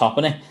getting than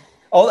topping it.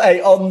 Oh,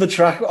 hey, on the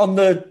track, on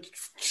the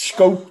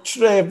scope,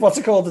 what's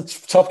it called, the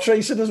top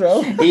tracing as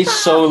well. He's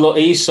so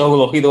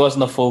lucky there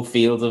wasn't a full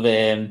field of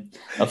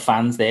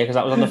fans there, because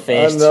that was on the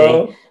first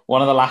tee.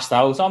 One of the last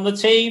out on the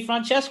tee,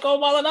 Francesco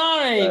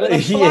Molinari with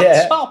a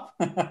flat top.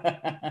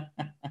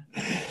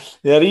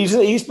 Yeah,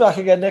 he's back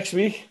again this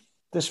week.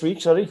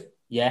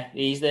 Yeah,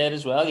 he's there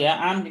as well.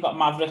 Yeah, and you've got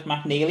Maverick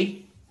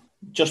McNeely,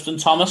 Justin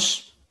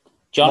Thomas,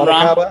 John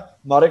Ram,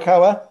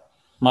 Morikawa.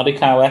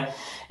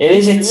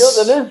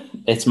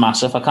 It's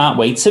massive. I can't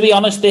wait. To be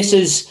honest, this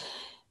is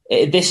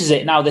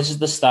it now. This is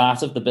the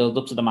start of the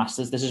build-up to the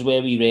Masters. This is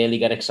where we really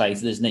get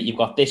excited, isn't it? You've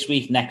got this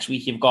week, next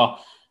week you've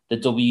got the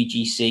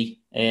WGC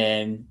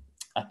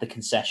at the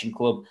Concession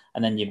Club,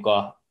 and then you've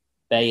got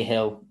Bay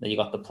Hill, then you've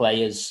got the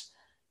Players,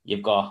 I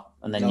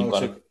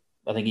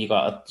think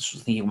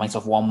you might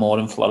have one more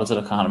in Florida,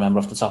 I can't remember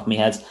off the top of my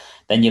head.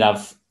 Then you'd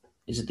have,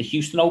 is it the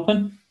Houston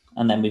Open?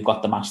 And then we've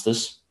got the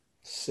Masters.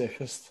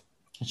 Sickest.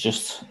 It's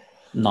just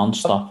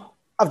non-stop.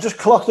 I've just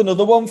clocked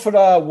another one for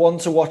our one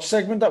to watch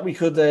segment that we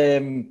could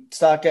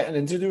start getting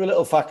into, do a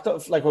little fact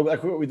of like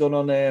what we done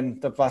on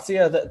the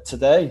Batia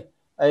today.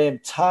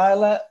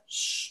 Tyler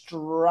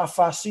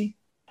Strafassi.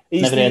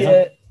 Never heard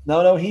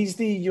of him. He's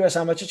the US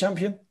amateur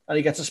champion, and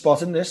he gets a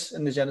spot in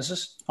the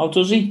Genesis. Oh,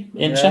 does he?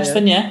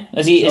 Interesting, yeah.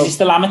 Is he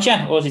still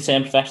amateur, or is he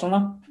turned professional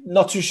now?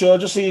 Not too sure.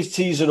 Just see he's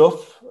teased it up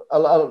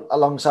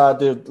alongside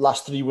the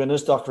last three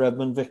winners, Dr.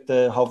 Edmund,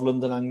 Victor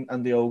Hovland,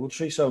 and the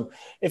Ogletree. So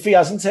if he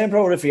hasn't turned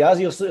pro, or if he has,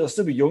 he'll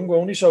still be young,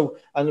 won't he? So,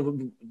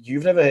 and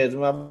you've never heard of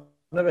him. I've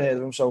never heard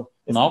of him. So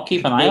no,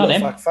 keep an eye on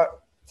him.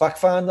 Fact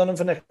find on him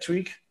for next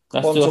week.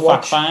 Let's do a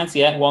fact find.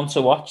 Yeah, one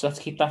to watch. Let's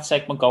keep that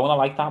segment going. I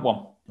like that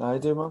one. I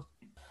do, man.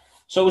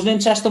 So it was an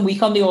interesting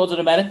week on the Order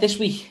of Merit this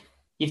week.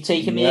 You've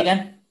taken me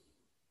again.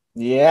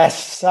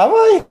 Yes, have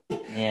I?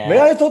 Yeah. Me,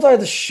 I thought I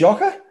had a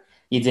shocker.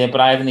 You did,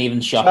 but I haven't even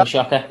shocker.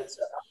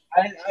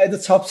 I had the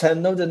top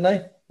 10 though, didn't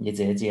I? You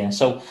did, yeah.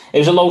 So it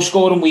was a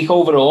low-scoring week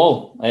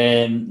overall.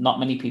 Not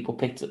many people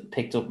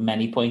picked up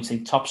many points.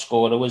 The top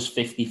scorer was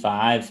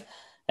 55,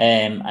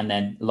 and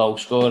then low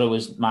scorer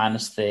was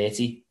minus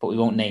 30. But we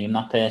won't name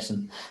that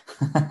person.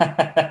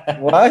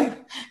 Why?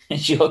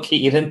 It's your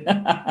Kieran.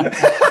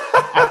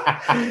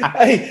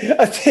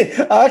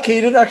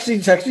 Kieran actually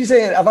texted me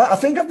saying, I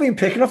think I've been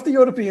picking off the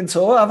European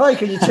Tour. Have I?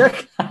 Can you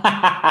check?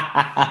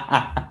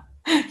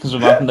 Because we're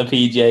back in the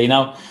PGA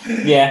now.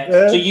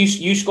 Yeah. So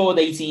you scored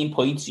 18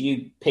 points.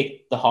 You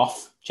picked the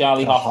Hoff,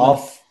 Charlie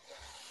Hoffman.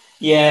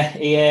 Yeah.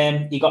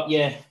 He got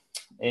you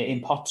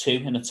in pot 2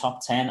 in the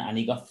top 10, and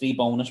he got 3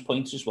 bonus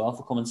points as well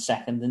for coming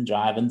second in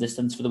driving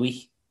distance for the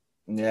week.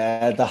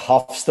 Yeah, the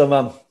Hofster,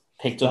 man.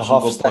 Picked up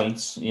some good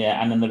points.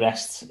 Yeah, and then the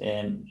rest.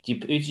 Who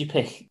did you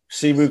pick?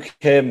 Siwoo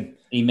Kim.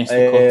 He missed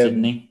the cut,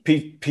 didn't he?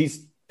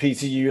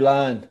 Peter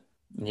Uline.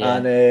 Yeah.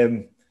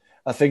 And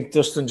I think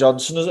Dustin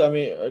Johnson.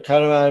 I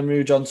can't remember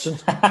who Johnson.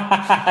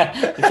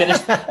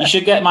 You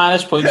should get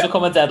minus points for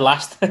coming dead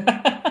last.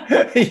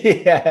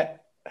 Yeah.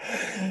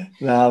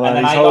 Nah, man. And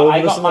then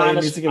I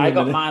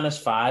got minus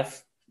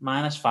 5.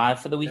 Minus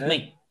 5 for the week,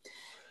 mate.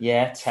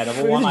 Yeah,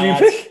 terrible one. I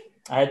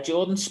had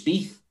Jordan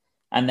Spieth,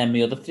 and then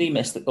my other 3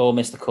 missed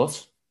the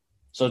cut.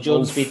 So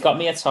Jordan Spieth got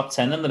me a top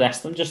 10, and the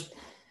rest of them just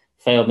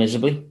failed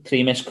miserably.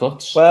 3 missed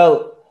cuts.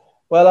 Well,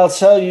 I'll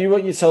tell you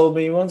what you told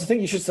me once. I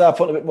think you should start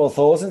putting a bit more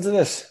thought into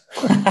this.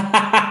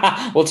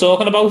 Well,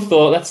 talking about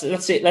thought,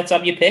 let's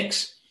have your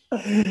picks.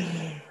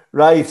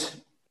 Right.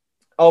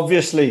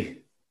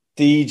 Obviously,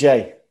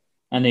 DJ.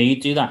 I knew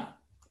you'd do that.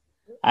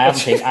 I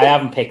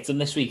haven't picked him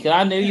this week.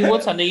 I knew you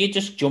would. I knew you'd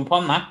just jump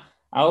on that.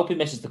 I hope he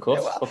misses the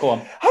cut. But go on.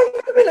 Hang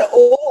on a minute.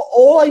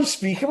 All I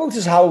speak about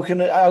is how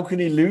can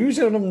he lose,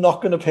 and I'm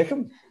not going to pick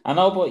him. I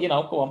know, but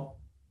go on.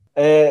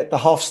 The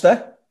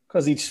Hofster,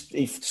 because he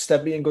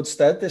stepped me in good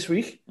stead this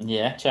week.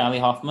 Yeah, Charlie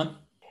Hoffman.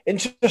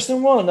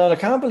 Interesting one. Now I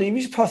can't believe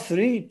he's pot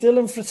 3.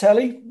 Dylan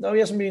Fratelli. No, he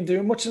hasn't been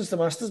doing much since the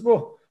Masters,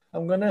 but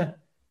I'm gonna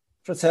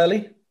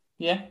Fratelli.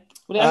 Yeah.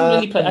 But he hasn't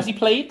really played. Has he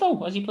played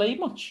though? Has he played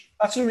much?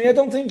 Actually, I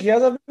don't think he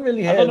has. I haven't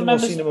really heard him or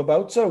seen him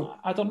about. So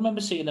I don't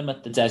remember seeing him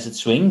at the Desert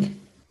Swing.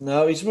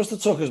 No, he must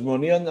have took his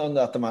money on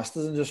at the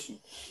Masters and just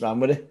ran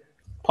with it.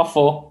 Pot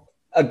 4.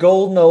 A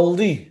golden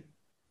oldie,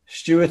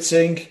 Stuart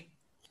Singh.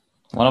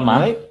 What a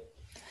man! Right?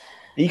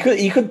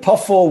 He could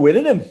pot 4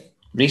 winning him.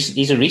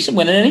 He's a recent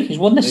winner, isn't he? He's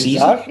won this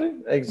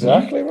season.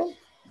 Exactly, man.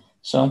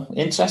 So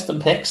interesting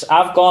picks.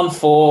 I've gone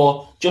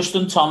for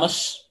Justin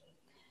Thomas.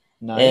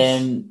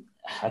 Nice.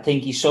 I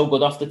think he's so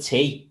good off the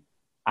tee,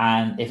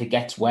 and if it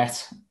gets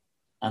wet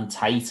and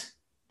tight,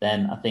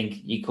 then I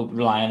think you could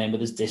rely on him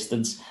with his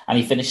distance. And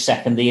he finished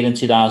second here in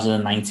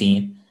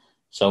 2019.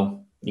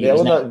 So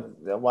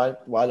why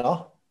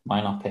not?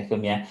 Why not pick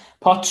him? Yeah.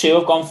 Pot 2,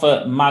 I've gone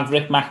for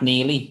Maverick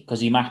McNeely because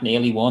he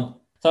McNeely won.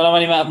 Don't know how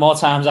many more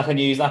times I can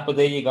use that, but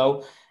there you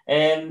go.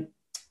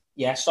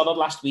 Yeah, solid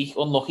last week.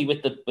 Unlucky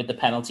with the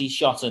penalty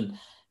shot, and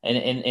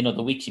in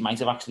other weeks he might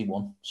have actually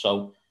won.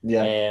 So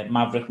yeah,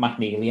 Maverick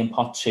McNeely in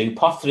pot 2.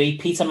 Pot 3,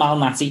 Peter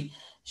Malnati.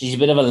 He's a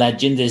bit of a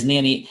legend, isn't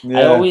he? And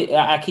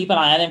I keep an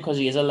eye on him because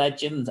he is a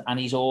legend, and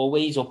he's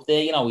always up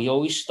there. He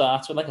always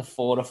starts with like a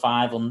 4 or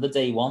 5 under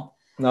day one.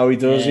 No, he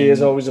does. He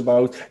is always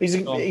about.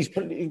 He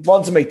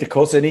wants to make the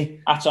cut, isn't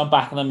he? That's I'm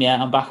backing him.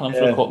 Yeah, I'm backing him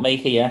for a cut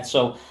maker. Yeah.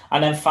 So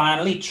and then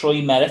finally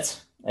Troy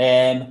Merritt,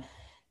 9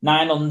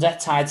 under,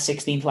 tied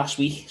 16th last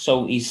week.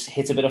 So he's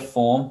hit a bit of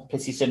form,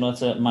 pretty similar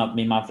to my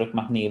Maverick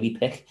McNeely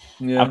pick.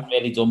 Yeah. Haven't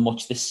really done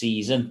much this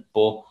season,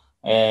 but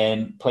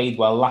played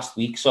well last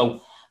week.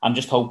 So I'm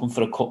just hoping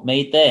for a cut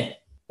made there.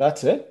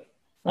 That's it.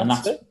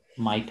 That's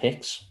my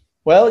picks.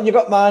 Well, you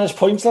got minus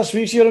points last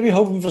week, so you're going to be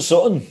hoping for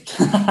something.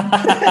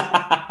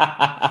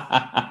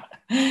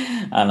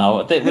 I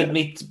know. With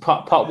me,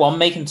 pot 1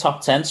 making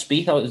top 10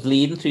 speed, I was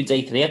leading through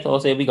day 3. I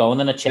thought, here we go. And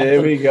then I checked.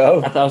 There we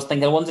go. I was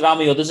thinking, I wonder how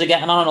many others are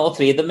getting on. All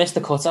 3 of them missed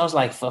the cut. I was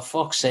like, for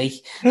fuck's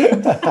sake. No,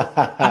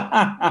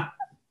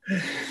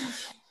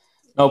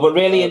 but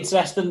really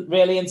interesting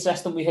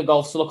week of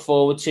golf to look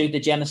forward to. The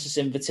Genesis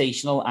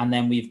Invitational, and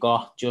then we've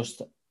got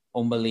just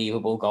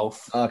unbelievable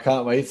golf. I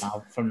can't wait.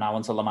 From now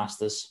until the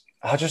Masters.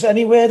 Just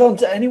any word on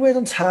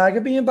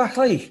Tiger being back,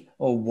 like,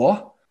 or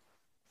what?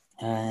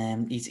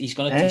 He's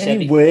going to.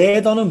 Any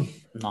word on him?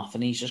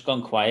 Nothing. He's just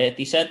gone quiet.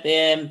 He said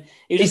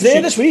he's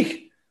there this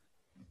week.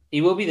 He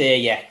will be there,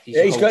 yeah.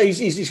 He's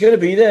going to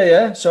be there,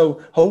 yeah.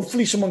 So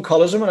hopefully someone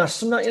collars him and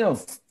asks him that,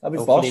 That'd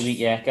be boss.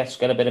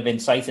 Get a bit of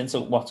insight into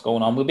what's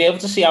going on. We'll be able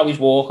to see how he's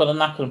walking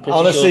and that.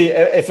 Honestly,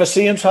 if I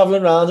see him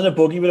travelling around in a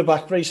buggy with a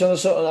back brace on or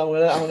something,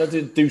 I'm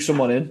gonna do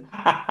someone in.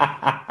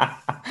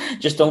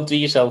 Just don't do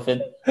yourself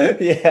in.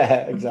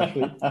 Yeah,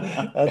 exactly.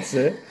 That's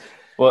it.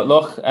 But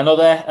look,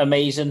 another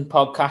amazing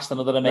podcast,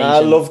 another amazing. I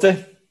loved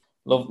it.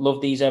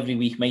 Love these every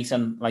week, mate.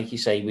 And like you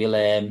say,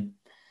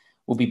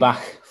 we'll be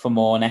back for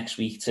more next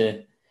week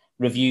to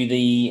review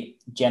the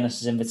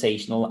Genesis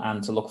Invitational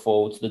and to look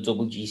forward to the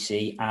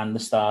WGC and the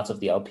start of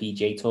the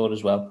LPGA Tour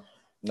as well.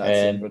 The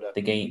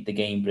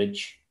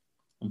Gamebridge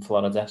in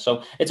Florida.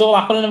 So it's all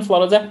happening in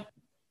Florida.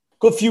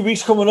 Good few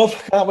weeks coming up.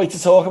 Can't wait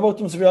to talk about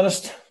them, to be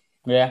honest.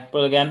 Yeah,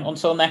 but again,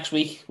 until next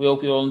week, we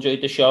hope you all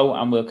enjoyed the show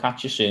and we'll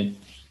catch you soon.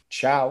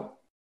 Ciao.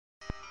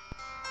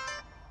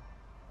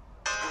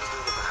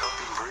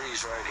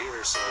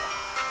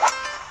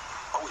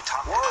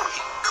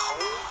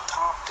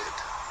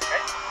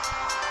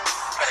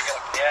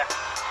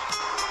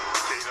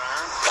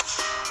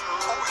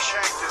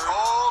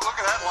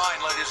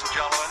 Ladies and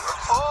gentlemen.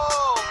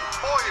 Oh,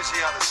 boy, is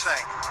he on the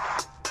sink.